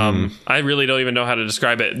 I really don't even know how to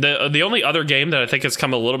describe it. The only other game that I think has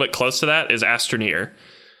come a little bit close to that is Astroneer.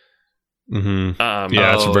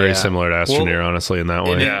 It's very similar to Astroneer, honestly, in that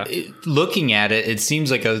way. Looking at it, it seems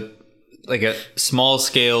like a small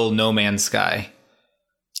scale No Man's Sky.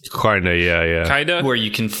 Kinda, yeah. Kinda, where you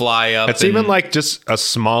can fly up. It's even like just a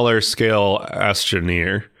smaller scale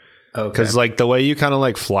Astroneer. Okay. Because like the way you kind of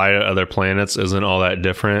like fly to other planets isn't all that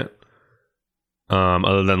different.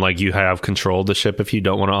 Other than like you have control of the ship if you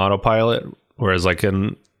don't want to autopilot, whereas like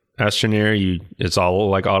in Astroneer, it's all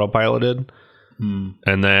like autopiloted.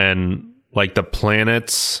 And then like the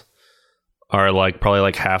planets are like probably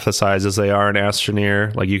like half the size as they are in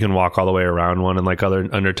Astroneer. Like you can walk all the way around one in like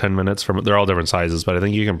under 10 minutes from, they're all different sizes, but I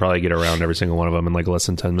think you can probably get around every single one of them in like less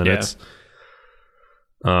than 10 minutes.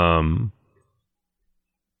 And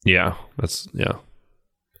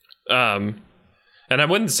I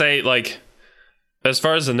wouldn't say like, as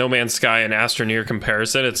far as the No Man's Sky and Astroneer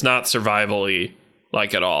comparison, it's not survival-y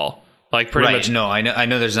like at all. Like pretty much. No, I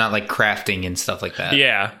know there's not like crafting and stuff like that.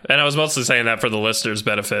 Yeah. And I was mostly saying that for the listeners'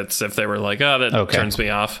 benefits if they were like, oh, that turns me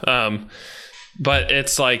off. But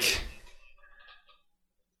it's like,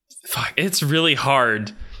 fuck, it's really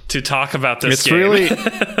hard to talk about this game.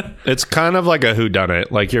 It's kind of like a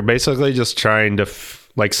whodunit. Like you're basically just trying to,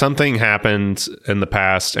 like something happened in the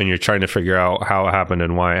past and you're trying to figure out how it happened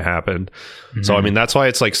and why it happened. So, I mean, that's why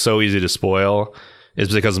it's like so easy to spoil,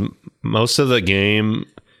 is because most of the game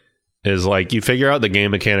is like you figure out the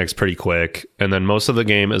game mechanics pretty quick, and then most of the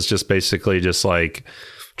game is just basically just like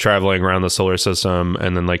traveling around the solar system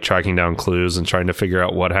and then like tracking down clues and trying to figure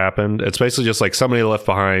out what happened. It's basically just like somebody left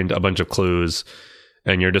behind a bunch of clues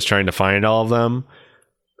and you're just trying to find all of them.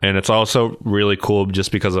 And it's also really cool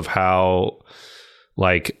just because of how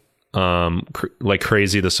like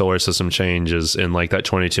crazy the solar system changes in like that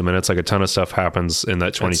 22 minutes. Like a ton of stuff happens in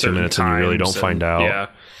that 22 minutes and you really don't find out.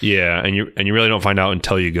 Yeah, and you really don't find out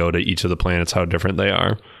until you go to each of the planets how different they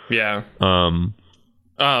are. Yeah.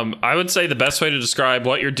 I would say the best way to describe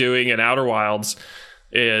what you're doing in Outer Wilds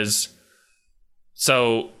is,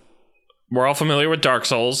 so we're all familiar with Dark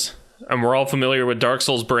Souls, and we're all familiar with Dark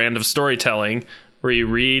Souls' brand of storytelling, where you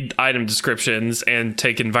read item descriptions and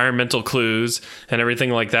take environmental clues and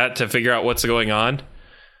everything like that to figure out what's going on.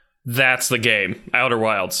 That's the game, Outer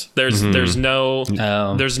Wilds. There's no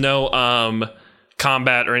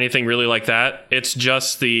combat or anything really like that. It's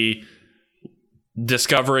just the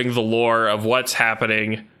discovering the lore of what's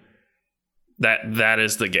happening. That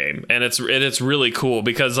is the game, and it's really cool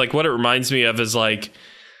because like what it reminds me of is like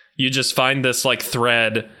you just find this like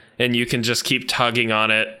thread and you can just keep tugging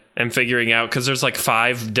on it and figuring out, because there's like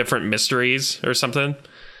 5 different mysteries or something.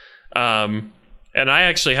 And I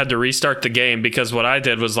actually had to restart the game because what I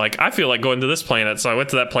did was like, I feel like going to this planet. So I went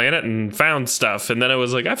to that planet and found stuff. And then I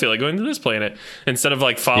was like, I feel like going to this planet. Instead of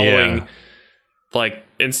like following like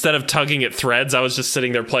instead of tugging at threads, I was just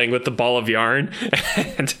sitting there playing with the ball of yarn,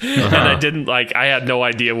 and I didn't I had no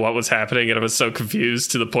idea what was happening, and I was so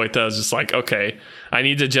confused to the point that I was just like, okay, I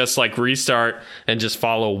need to just like restart and just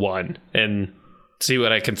follow one and see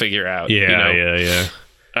what I can figure out. Yeah.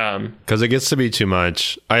 Because it gets to be too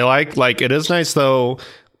much. I like it is nice though.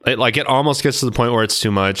 It almost gets to the point where it's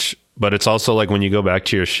too much, but it's also like when you go back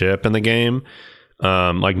to your ship in the game.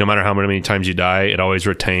 Like no matter how many times you die, it always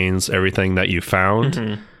retains everything that you found.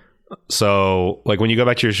 Mm-hmm. So like when you go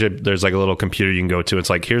back to your ship, there's like a little computer you can go to. It's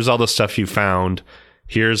like, here's all the stuff you found.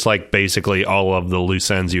 Here's like basically all of the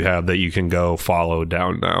loose ends you have that you can go follow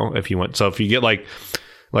down now if you want. So if you get like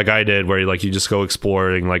I did, where you just go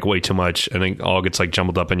exploring like way too much and it all gets like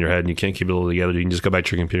jumbled up in your head and you can't keep it all together. You can just go back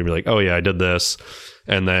to your computer and be like, oh yeah, I did this.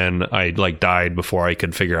 And then I like died before I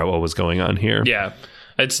could figure out what was going on here. Yeah.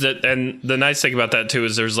 And the nice thing about that too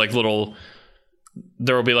is there's like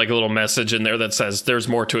there will be like a little message in there that says there's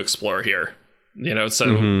more to explore here,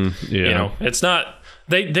 so it's not,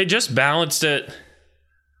 they just balanced it.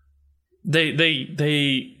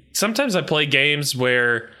 They sometimes I play games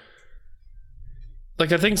where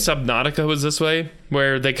like I think Subnautica was this way,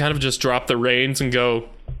 where they kind of just drop the reins and go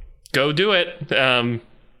do it.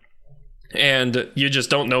 And you just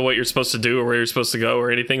don't know what you're supposed to do or where you're supposed to go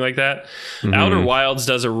or anything like that. Mm-hmm. Outer Wilds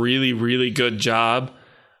does a really, really good job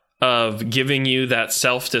of giving you that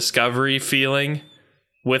self-discovery feeling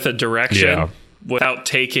with a direction without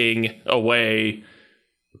taking away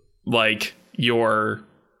like your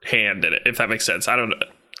hand in it, if that makes sense. I don't know.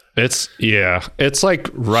 It's like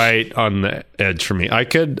right on the edge for me. I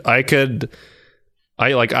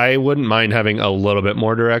wouldn't mind having a little bit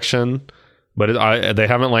more direction. But they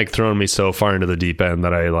haven't like thrown me so far into the deep end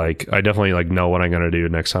that I definitely like know what I'm going to do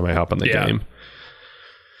next time I hop in the game.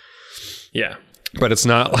 Yeah. But it's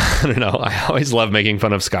not, I don't know. I always love making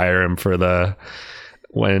fun of Skyrim for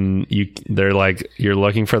when they're like, you're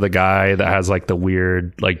looking for the guy that has like the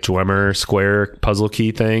weird like Dwemer square puzzle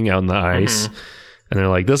key thing out in the ice. Mm-hmm. And they're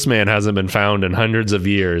like, this man hasn't been found in hundreds of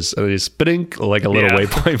years. And they just like a little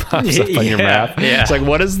waypoint pops up on your map. Yeah. It's like,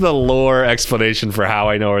 what is the lore explanation for how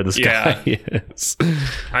I know where this guy is?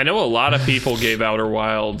 I know a lot of people gave Outer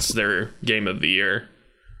Wilds their game of the year.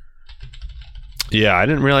 Yeah, I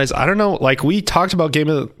didn't realize. I don't know. Like we talked about game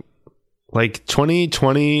of like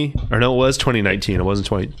 2020, or no, it was 2019. It wasn't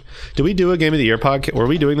 20. Did we do a game of the year podcast? Were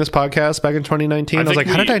we doing this podcast back in 2019? I was like,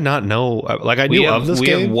 how did I not know? Like I knew of this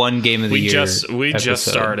game. We have one game of the year. We just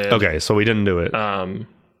started. Okay, so we didn't do it.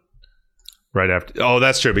 Right after. Oh,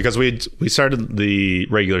 that's true, because we started the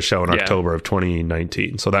regular show in October of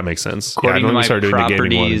 2019, so that makes sense. According to my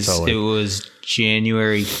properties, it was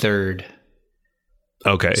January 3rd.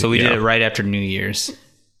 Okay, so we did it right after New Year's.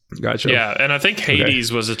 Gotcha. Yeah, and I think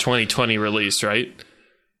Hades was a 2020 release, right?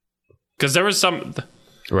 Because there was some...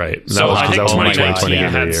 Right. So I think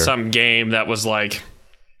 2019 had some game that was like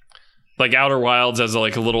Outer Wilds as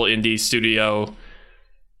like a little indie studio.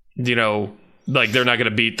 Like they're not going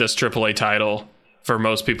to beat this AAA title for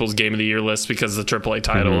most people's game of the year list, because the AAA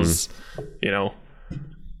title is,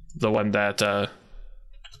 the one that...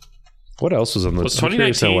 what else was on the... Was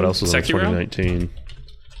 2019 what else was on 2019?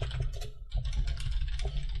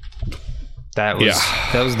 That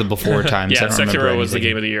was the before times. Yeah, Sekiro was the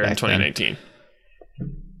game of the year in 2019.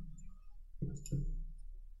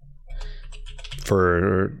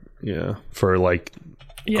 For like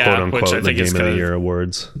quote unquote the game of the year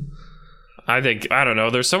awards. I don't know.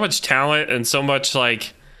 There's so much talent and so much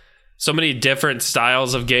like so many different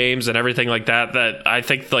styles of games and everything like that I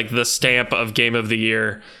think like the stamp of game of the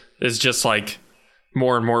year is just like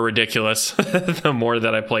more and more ridiculous the more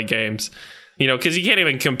that I play games. Because you can't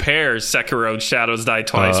even compare Sekiro Shadows Die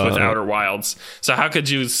Twice with Outer Wilds. So how could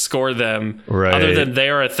you score them other than they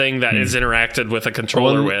are a thing that is interacted with a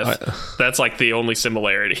controller with? That's like the only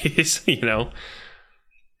similarities, Yeah,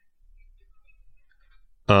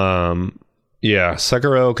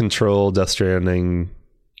 Sekiro, Control, Death Stranding,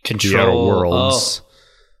 The Outer Worlds,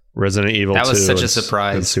 Resident Evil 2. That was such a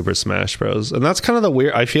surprise. And Super Smash Bros. And that's kind of the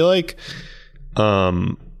weird... I feel like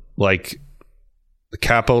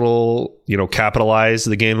capitalize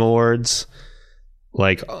the Game Awards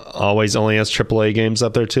like always only has AAA games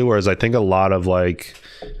up there too, whereas I think a lot of like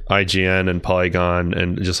IGN and Polygon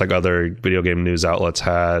and just like other video game news outlets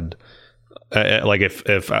had like if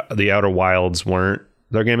the Outer Wilds weren't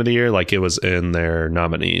their game of the year, like it was in their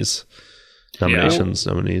nominees.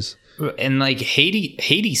 And like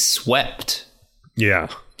Hades swept. Yeah.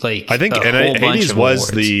 Like I think Hades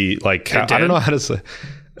was the like I don't know how to say.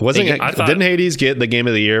 Didn't Hades get the Game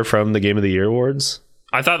of the Year from the Game of the Year awards?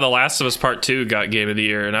 I thought The Last of Us Part 2 got Game of the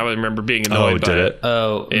Year, and I remember being annoyed by it.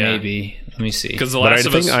 Oh, yeah. Maybe. Let me see. Because The Last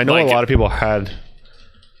of Us, I know a lot of people had.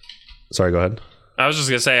 Sorry, go ahead. I was just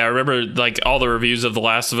gonna say, I remember like all the reviews of The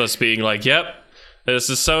Last of Us being like, "Yep, this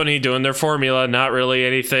is Sony doing their formula, not really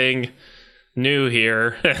anything new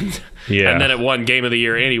here." And then it won Game of the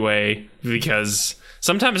Year anyway, because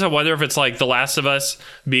sometimes I wonder if it's like The Last of Us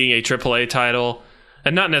being a AAA title,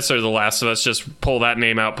 and not necessarily The Last of Us, just pull that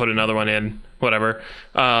name out, put another one in, whatever.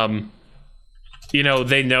 You know,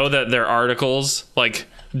 they know that their articles, like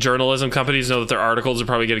journalism companies know that their articles are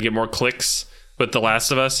probably going to get more clicks with The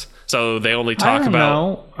Last of Us, so they only talk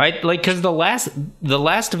about. I like because The Last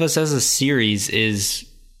of Us as a series is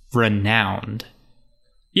renowned.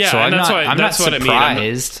 Yeah, so and I'm not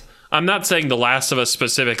surprised. I'm not saying The Last of Us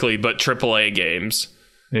specifically, but AAA games.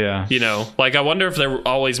 Yeah. You know, like I wonder if they're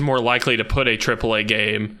always more likely to put a AAA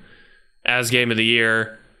game as Game of the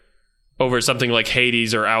Year over something like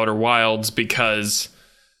Hades or Outer Wilds, because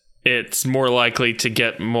it's more likely to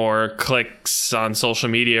get more clicks on social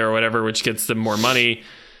media or whatever, which gets them more money.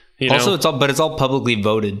 You know? Also, it's all publicly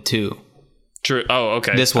voted too. True. Oh,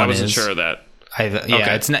 okay. This one I wasn't is. sure of that.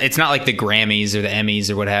 Okay. It's not like the Grammys or the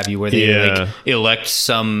Emmys or what have you, where they like elect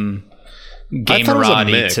some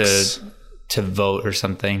gamerati to vote or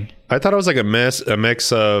something. I thought it was like a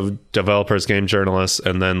mix of developers, game journalists,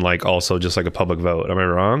 and then like also just like a public vote. Am I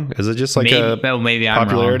wrong? Is it just like maybe I'm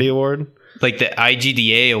popularity wrong. award? Like the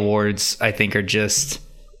IGDA awards, I think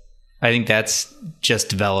that's just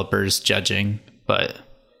developers judging, but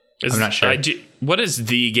I'm not sure. What is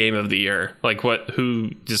the game of the year? Like who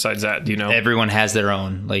decides that? Do you know? Everyone has their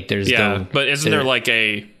own. Like there's but isn't there like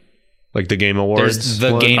a like the Game Awards? There's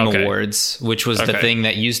the Game Awards, which was the thing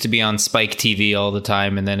that used to be on Spike TV all the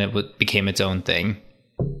time, and then it became its own thing.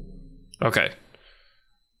 Okay.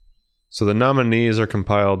 So the nominees are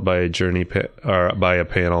compiled by by a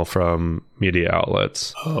panel from media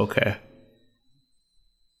outlets. Oh, okay.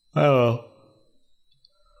 Oh.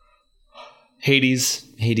 Hades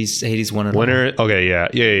won it. Winner. All. Okay, yeah.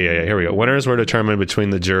 Here we go. Winners were determined between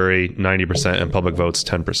the jury 90% and public votes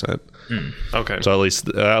 10%. Okay. So at least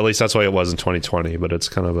that's why it was in 2020. But it's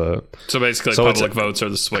kind of a. So basically, public votes are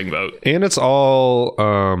the swing vote, and it's all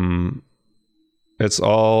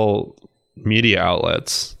media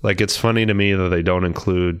outlets. Like, it's funny to me that they don't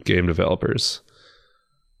include game developers.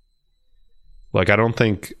 Like, I don't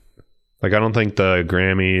think the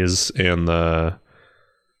Grammys and the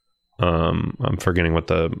I'm forgetting what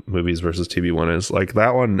the movies versus TV one is. Like,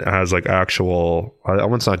 that one has like actual. That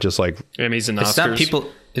one's not just like Emmys and Oscars.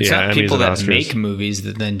 It's not people that make movies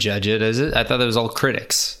that then judge it, is it? I thought it was all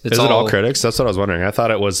critics. Is it all critics? That's what I was wondering. I thought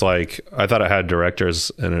it had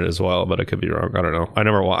directors in it as well, but I could be wrong. I don't know. I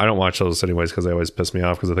don't watch those anyways because they always piss me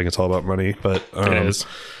off because I think it's all about money. But it is.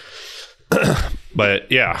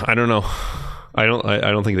 But yeah, I don't know. I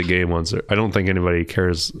don't think the game ones are. I don't think anybody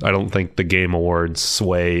cares. I don't think the Game Awards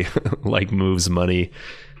sway like moves money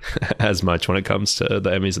as much when it comes to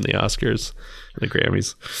the Emmys and the Oscars, and the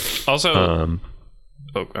Grammys. Also,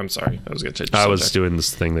 I'm sorry. I was going to change. I was doing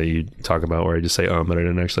this thing that you talk about where I just say but I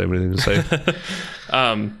didn't actually have anything to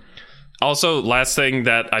say. Also, last thing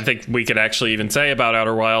that I think we could actually even say about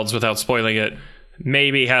Outer Wilds without spoiling it,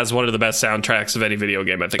 maybe has one of the best soundtracks of any video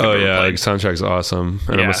game I think I've ever played. Like, soundtrack's awesome,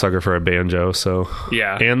 and I'm a sucker for a banjo. So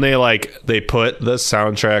yeah, and they put the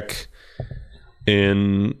soundtrack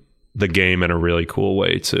in the game in a really cool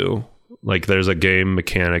way too. Like, there's a game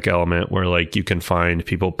mechanic element where like you can find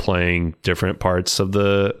people playing different parts of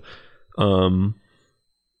the of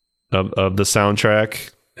the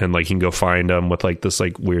soundtrack, and like you can go find them with like this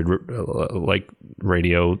like weird like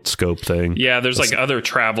radio scope thing. Yeah, there's like other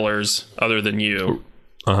travelers other than you.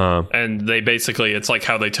 And they basically, it's like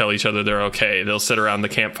how they tell each other they're okay. They'll sit around the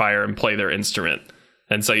campfire and play their instrument,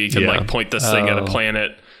 and so you can like point this thing at a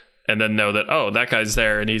planet and then know that, oh, that guy's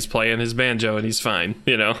there and he's playing his banjo and he's fine,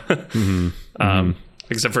 you know.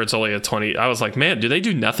 Except for it's only a 20. I was like, man, do they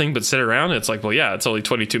do nothing but sit around? And it's like, well, yeah, it's only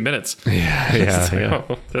 22 minutes.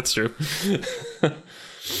 Oh, that's true.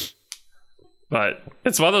 But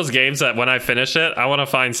it's one of those games that when I finish it, I want to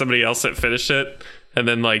find somebody else that finished it and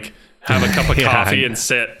then like have a cup of coffee and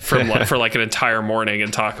sit for like an entire morning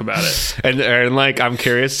and talk about it. And like, I'm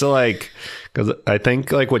curious to like, because I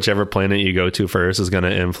think like whichever planet you go to first is going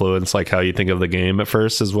to influence like how you think of the game at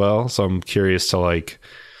first as well. So I'm curious to like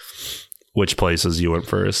which places you went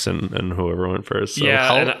first and whoever went first. So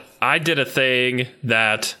and I did a thing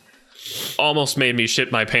that almost made me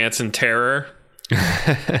shit my pants in terror.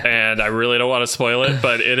 And I really don't want to spoil it,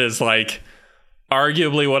 but it is like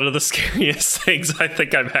arguably one of the scariest things I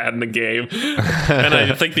think I've had in the game. And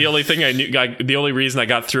I think the only reason I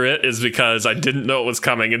got through it is because I didn't know it was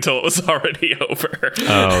coming until it was already over.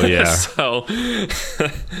 Oh yeah. So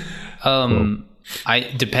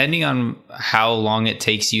I depending on how long it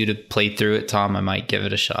takes you to play through it, Tom, I might give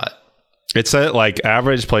it a shot. It's at like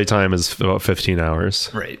average playtime is about 15 hours.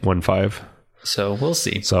 Right. 1.5. So we'll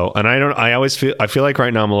see. So, and I feel like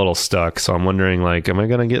right now I'm a little stuck. So I'm wondering, like, am I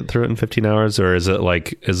going to get through it in 15 hours, or is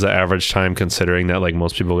the average time, considering that like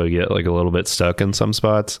most people will get like a little bit stuck in some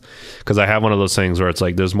spots? Because I have one of those things where it's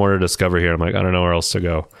like there's more to discover here. I'm like, I don't know where else to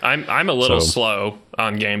go. I'm a little slow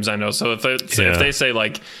on games, I know. So if they say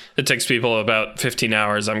like it takes people about 15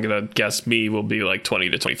 hours, I'm gonna guess me will be like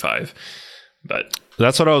 20 to 25. But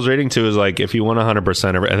that's what I was reading too, is like if you want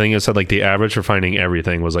 100%, I think it said like the average for finding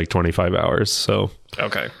everything was like 25 hours. So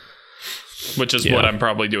okay, which is what I'm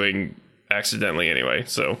probably doing accidentally anyway.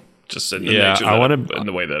 So just in the nature in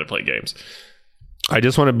the way that I play games. I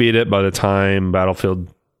just want to beat it by the time Battlefield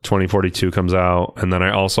 2042 comes out, and then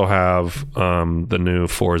I also have the new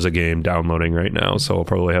Forza game downloading right now, so I'll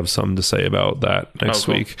probably have something to say about that next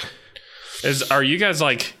week. Are you guys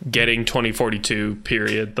like getting 2042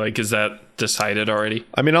 period? Like, is that decided already?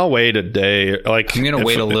 I mean, I'll wait a day. Like, I'm gonna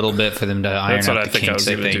wait a little bit for them to iron out the kinks. That's what I think I was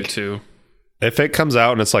gonna do too. If it comes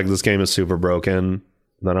out and it's like this game is super broken,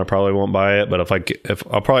 then I probably won't buy it. But if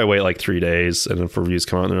I'll probably wait like 3 days, and if reviews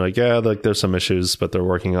come out and they're like, yeah, like there's some issues, but they're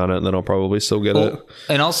working on it, then I'll probably still get it.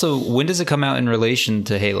 And also, when does it come out in relation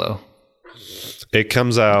to Halo? It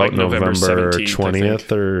comes out like November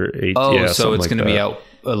 20th or 8th. Oh, yeah, so it's going to be out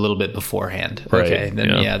a little bit beforehand. Right. Okay, then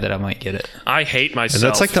then I might get it. I hate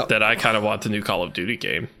myself that I kind of want the new Call of Duty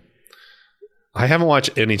game. I haven't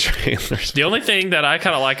watched any trailers. The only thing that I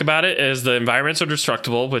kind of like about it is the environments are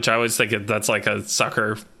destructible, which I always think that's like a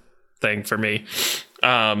sucker thing for me.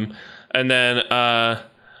 And then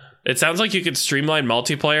it sounds like you could streamline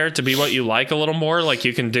multiplayer to be what you like a little more. Like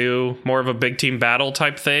you can do more of a big team battle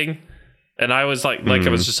type thing. And I was like I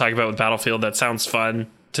was just talking about with Battlefield, that sounds fun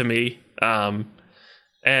to me.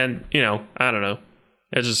 And, you know, I don't know.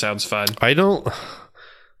 It just sounds fun.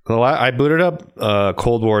 I booted up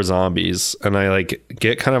Cold War Zombies, and I like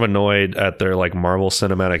get kind of annoyed at their like Marvel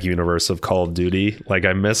Cinematic Universe of Call of Duty. Like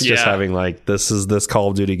I miss just having like this is this Call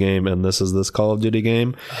of Duty game and this is this Call of Duty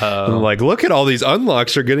game. And I'm like, look at all these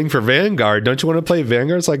unlocks you're getting for Vanguard. Don't you want to play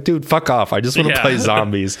Vanguard? It's like, dude, fuck off. I just want to play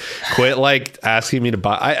Zombies. Quit like asking me to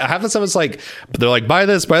buy. I have this stuff. It's like they're like, buy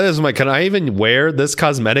this. I'm like, can I even wear this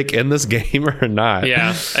cosmetic in this game or not?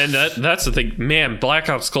 Yeah, and that's the thing, man. Black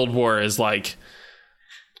Ops Cold War is like.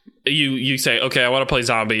 You say, okay, I want to play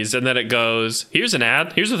Zombies, and then it goes, here's an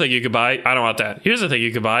ad, here's the thing you could buy, I don't want that, here's the thing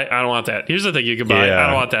you could buy, I don't want that, here's the thing you could buy, I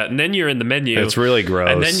don't want that, and then you're in the menu. It's really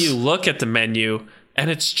gross. And then you look at the menu,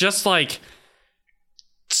 and it's just like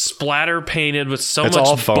splatter painted with so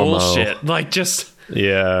much bullshit. Like just...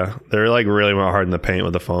 Yeah, they're like really hard in the paint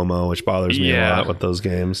with the FOMO, which bothers me a lot with those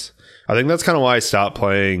games. I think that's kind of why I stopped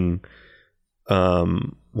playing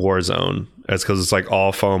Warzone. It's because it's like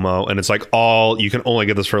all FOMO, and it's like you can only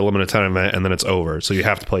get this for a limited time event, and then it's over. So you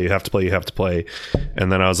have to play.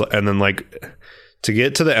 And then like to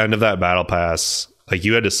get to the end of that battle pass, like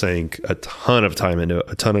you had to sink a ton of time into it,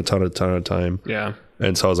 a ton of time. Yeah.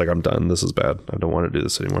 And so I was like, I'm done. This is bad. I don't want to do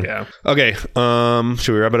this anymore. Yeah. Okay.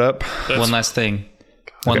 Should we wrap it up? One last thing.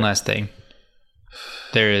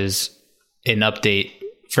 There is an update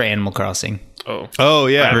for Animal Crossing. Oh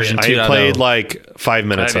yeah, version 2.0. I played like 5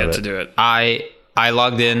 minutes of it. To do it. I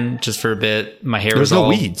logged in just for a bit. My hair was all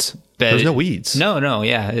weeds. There's no weeds. No.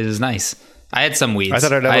 Yeah, it was nice. I had some weeds. I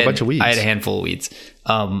thought I'd have a bunch of weeds. I had a handful of weeds.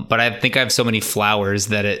 But I think I have so many flowers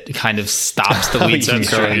that it kind of stops the weeds from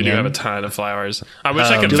growing. You do have a ton of flowers. I wish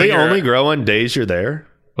I could. Do they only grow on days you're there?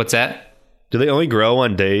 What's that? Do they only grow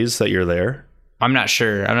on days that you're there? I'm not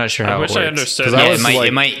sure. How it works. I understood. Yeah,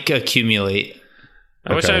 it might accumulate.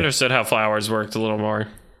 I wish I understood how flowers worked a little more.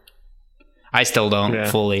 I still don't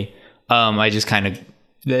fully. I just kind of,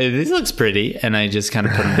 this looks pretty, and I just kind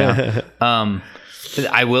of put them down.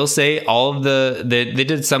 I will say all of they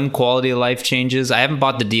did some quality of life changes. I haven't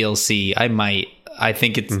bought the DLC. I might. I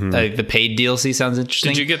think it's the paid DLC sounds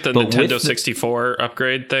interesting. Did you get the Nintendo 64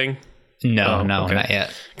 upgrade thing? No, not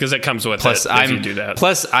yet. Because it comes with it if you do that.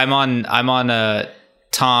 Plus, I'm on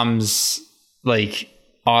Tom's like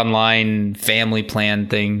online family plan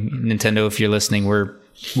thing. Nintendo, if you're listening,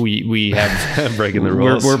 we have breaking the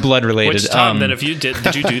rules. We're blood related. Which Tom, then if you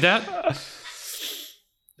did you do that?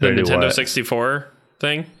 The Nintendo 64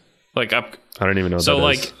 thing, like up. I don't even know. What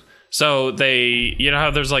that is. So they, you know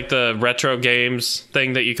how there's like the retro games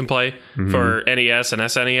thing that you can play for NES and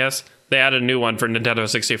SNES. They added a new one for Nintendo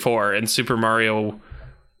 64 and Super Mario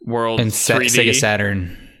World and 3D. Sega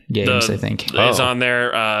Saturn games, I think, is on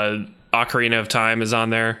there. Ocarina of Time is on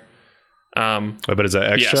there. But is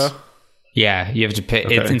that extra? Yeah, you have to pay it,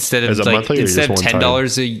 Okay. instead Is of it monthly or just one time?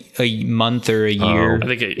 $10 a month or a year. I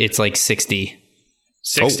think it's like 60.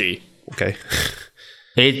 60. Okay.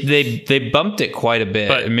 They bumped it quite a bit,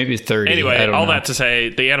 But maybe 30. Anyway, I don't all know. that to say,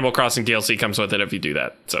 the Animal Crossing DLC comes with it if you do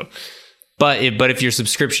that. So, But if your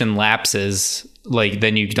subscription lapses, like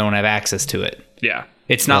then you don't have access to it. yeah.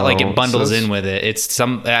 It's not like it bundles so in with it. It's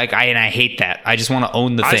and I hate that. I just want to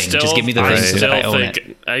own the thing. Just give me the thing so that I own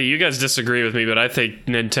it. You guys disagree with me, but I think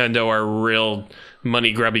Nintendo are real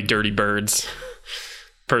money grubby dirty birds.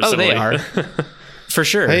 Personally. Oh, they are. For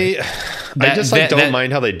sure. I just don't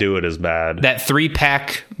mind how they do it as bad. That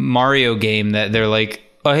 3-pack Mario game that they're like,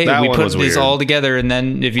 oh, hey, That we one put was this weird. all together, and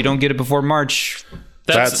then if you don't get it before March,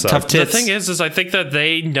 That's That tough sucked. the tits. thing is I think that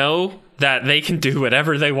they know that they can do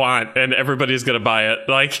whatever they want and everybody's going to buy it.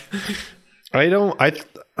 Like, I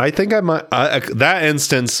think I might. That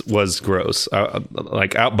instance was gross.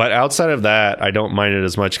 But outside of that, I don't mind it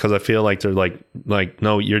as much because I feel like they're like,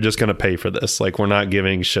 no, you're just gonna pay for this. Like, we're not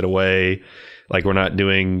giving shit away. Like, we're not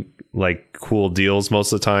doing like cool deals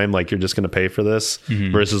most of the time. Like, you're just gonna pay for this.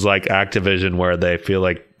 Versus like Activision, where they feel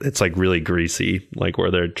like it's like really greasy, like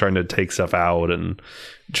where they're trying to take stuff out and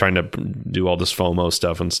trying to do all this FOMO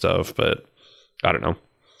stuff and stuff. But I don't know.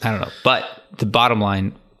 But the bottom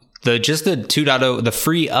line, the 2.0, the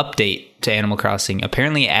free update to Animal Crossing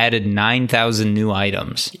apparently added 9,000 new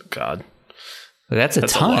items. God. That's a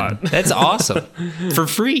ton. lot. That's awesome. For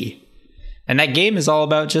free. And that game is all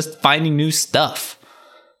about just finding new stuff.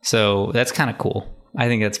 So that's kind of cool. I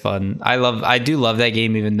think that's fun. I do love that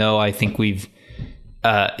game, even though I think we've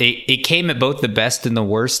it came at both the best and the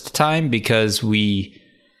worst time because we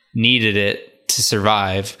needed it to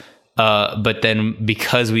survive. But then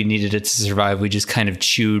because we needed it to survive, we just kind of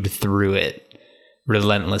chewed through it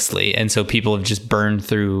relentlessly. And so people have just burned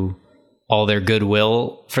through all their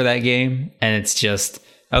goodwill for that game. And it's just,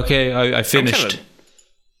 okay, I finished.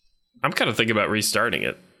 I'm kind of thinking about restarting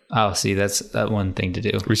it. Oh, see, that's that one thing to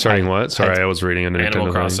do. Restarting what? Sorry, I was reading a Nintendo Animal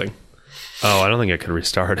thing. Crossing. Oh, I don't think I could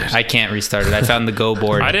restart it. I can't restart it. I found the Go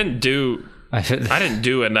board. I didn't do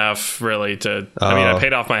enough really to. I mean, I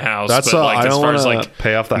paid off my house. That's but all. like I as don't far as want like to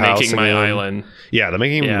pay off the house. making my again. island. Yeah, the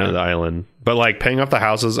making Yeah. the island, but like paying off the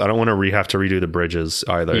houses, I don't want to have to redo the bridges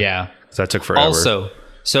either. Yeah. 'Cause that took forever. Also,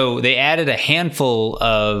 so they added a handful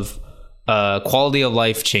of quality of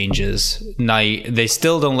life changes. Now they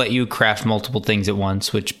still don't let you craft multiple things at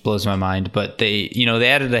once, which blows my mind. But they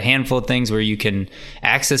added a handful of things where you can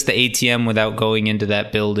access the ATM without going into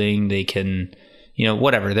that building. They can,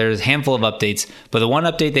 whatever. There's a handful of updates, but the one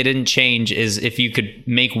update they didn't change is if you could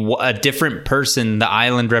make a different person the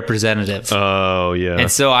island representative. Oh yeah. And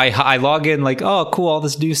so I log in like, oh, cool, all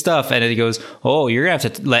this new stuff. And it goes, oh, you're going to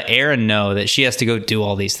have to let Erin know that she has to go do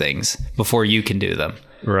all these things before you can do them.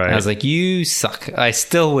 Right. And I was like, you suck. I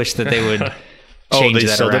still wish that they would change they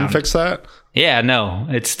that still around. didn't fix that? Yeah, no.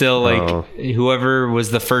 It's still like whoever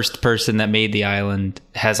was the first person that made the island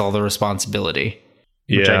has all the responsibility.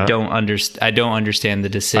 Which Yeah. I don't understand the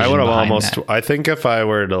decision. I would have behind almost. that. I think if I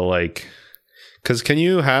were to because can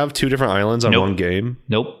you have two different islands on Nope. one game?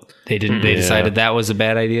 Nope. They didn't. They decided that was a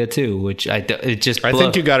bad idea too, which I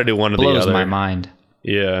think you got to do one or the blows other. my mind.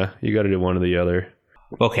 Yeah, you got to do one or the other.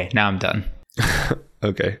 Okay, now I'm done.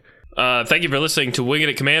 Okay. Thank you for listening to Winging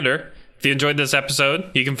It Commander. If you enjoyed this episode,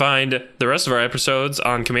 you can find the rest of our episodes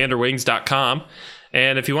on commanderwings.com.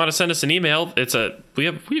 And if you want to send us an email, we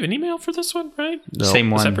have an email for this one, right? No.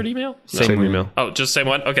 Same A one. separate email? Same email. Oh, just same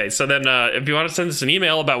one? Okay, so then if you want to send us an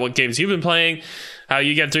email about what games you've been playing, how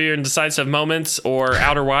you get through your indecisive moments, or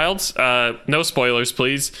Outer Wilds, no spoilers,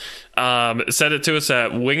 please. Send it to us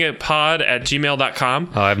at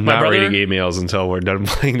wingitpod@gmail.com. I'm not reading emails until we're done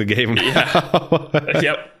playing the game.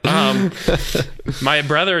 Yep. My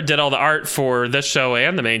brother did all the art for this show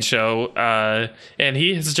and the main show, and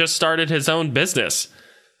he has just started his own business.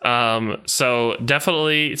 So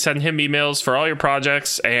definitely send him emails for all your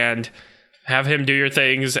projects and have him do your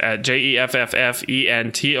things at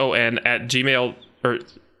JEFFFENTON at Gmail, or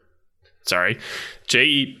sorry,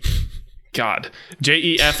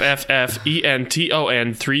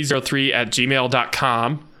 JEFFFENTON303 at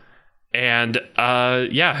gmail.com. And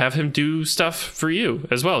have him do stuff for you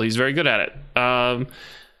as well. He's very good at it.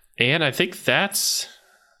 And I think that's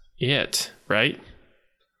it, right?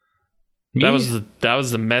 That was the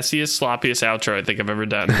messiest, sloppiest outro I think I've ever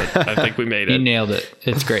done, but I think we made You it. nailed it.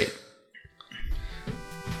 It's great.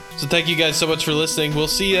 So thank you guys so much for listening. We'll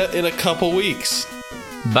see you in a couple weeks.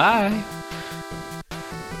 Bye.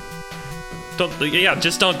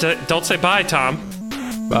 Just don't say bye, Tom.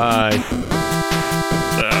 Bye.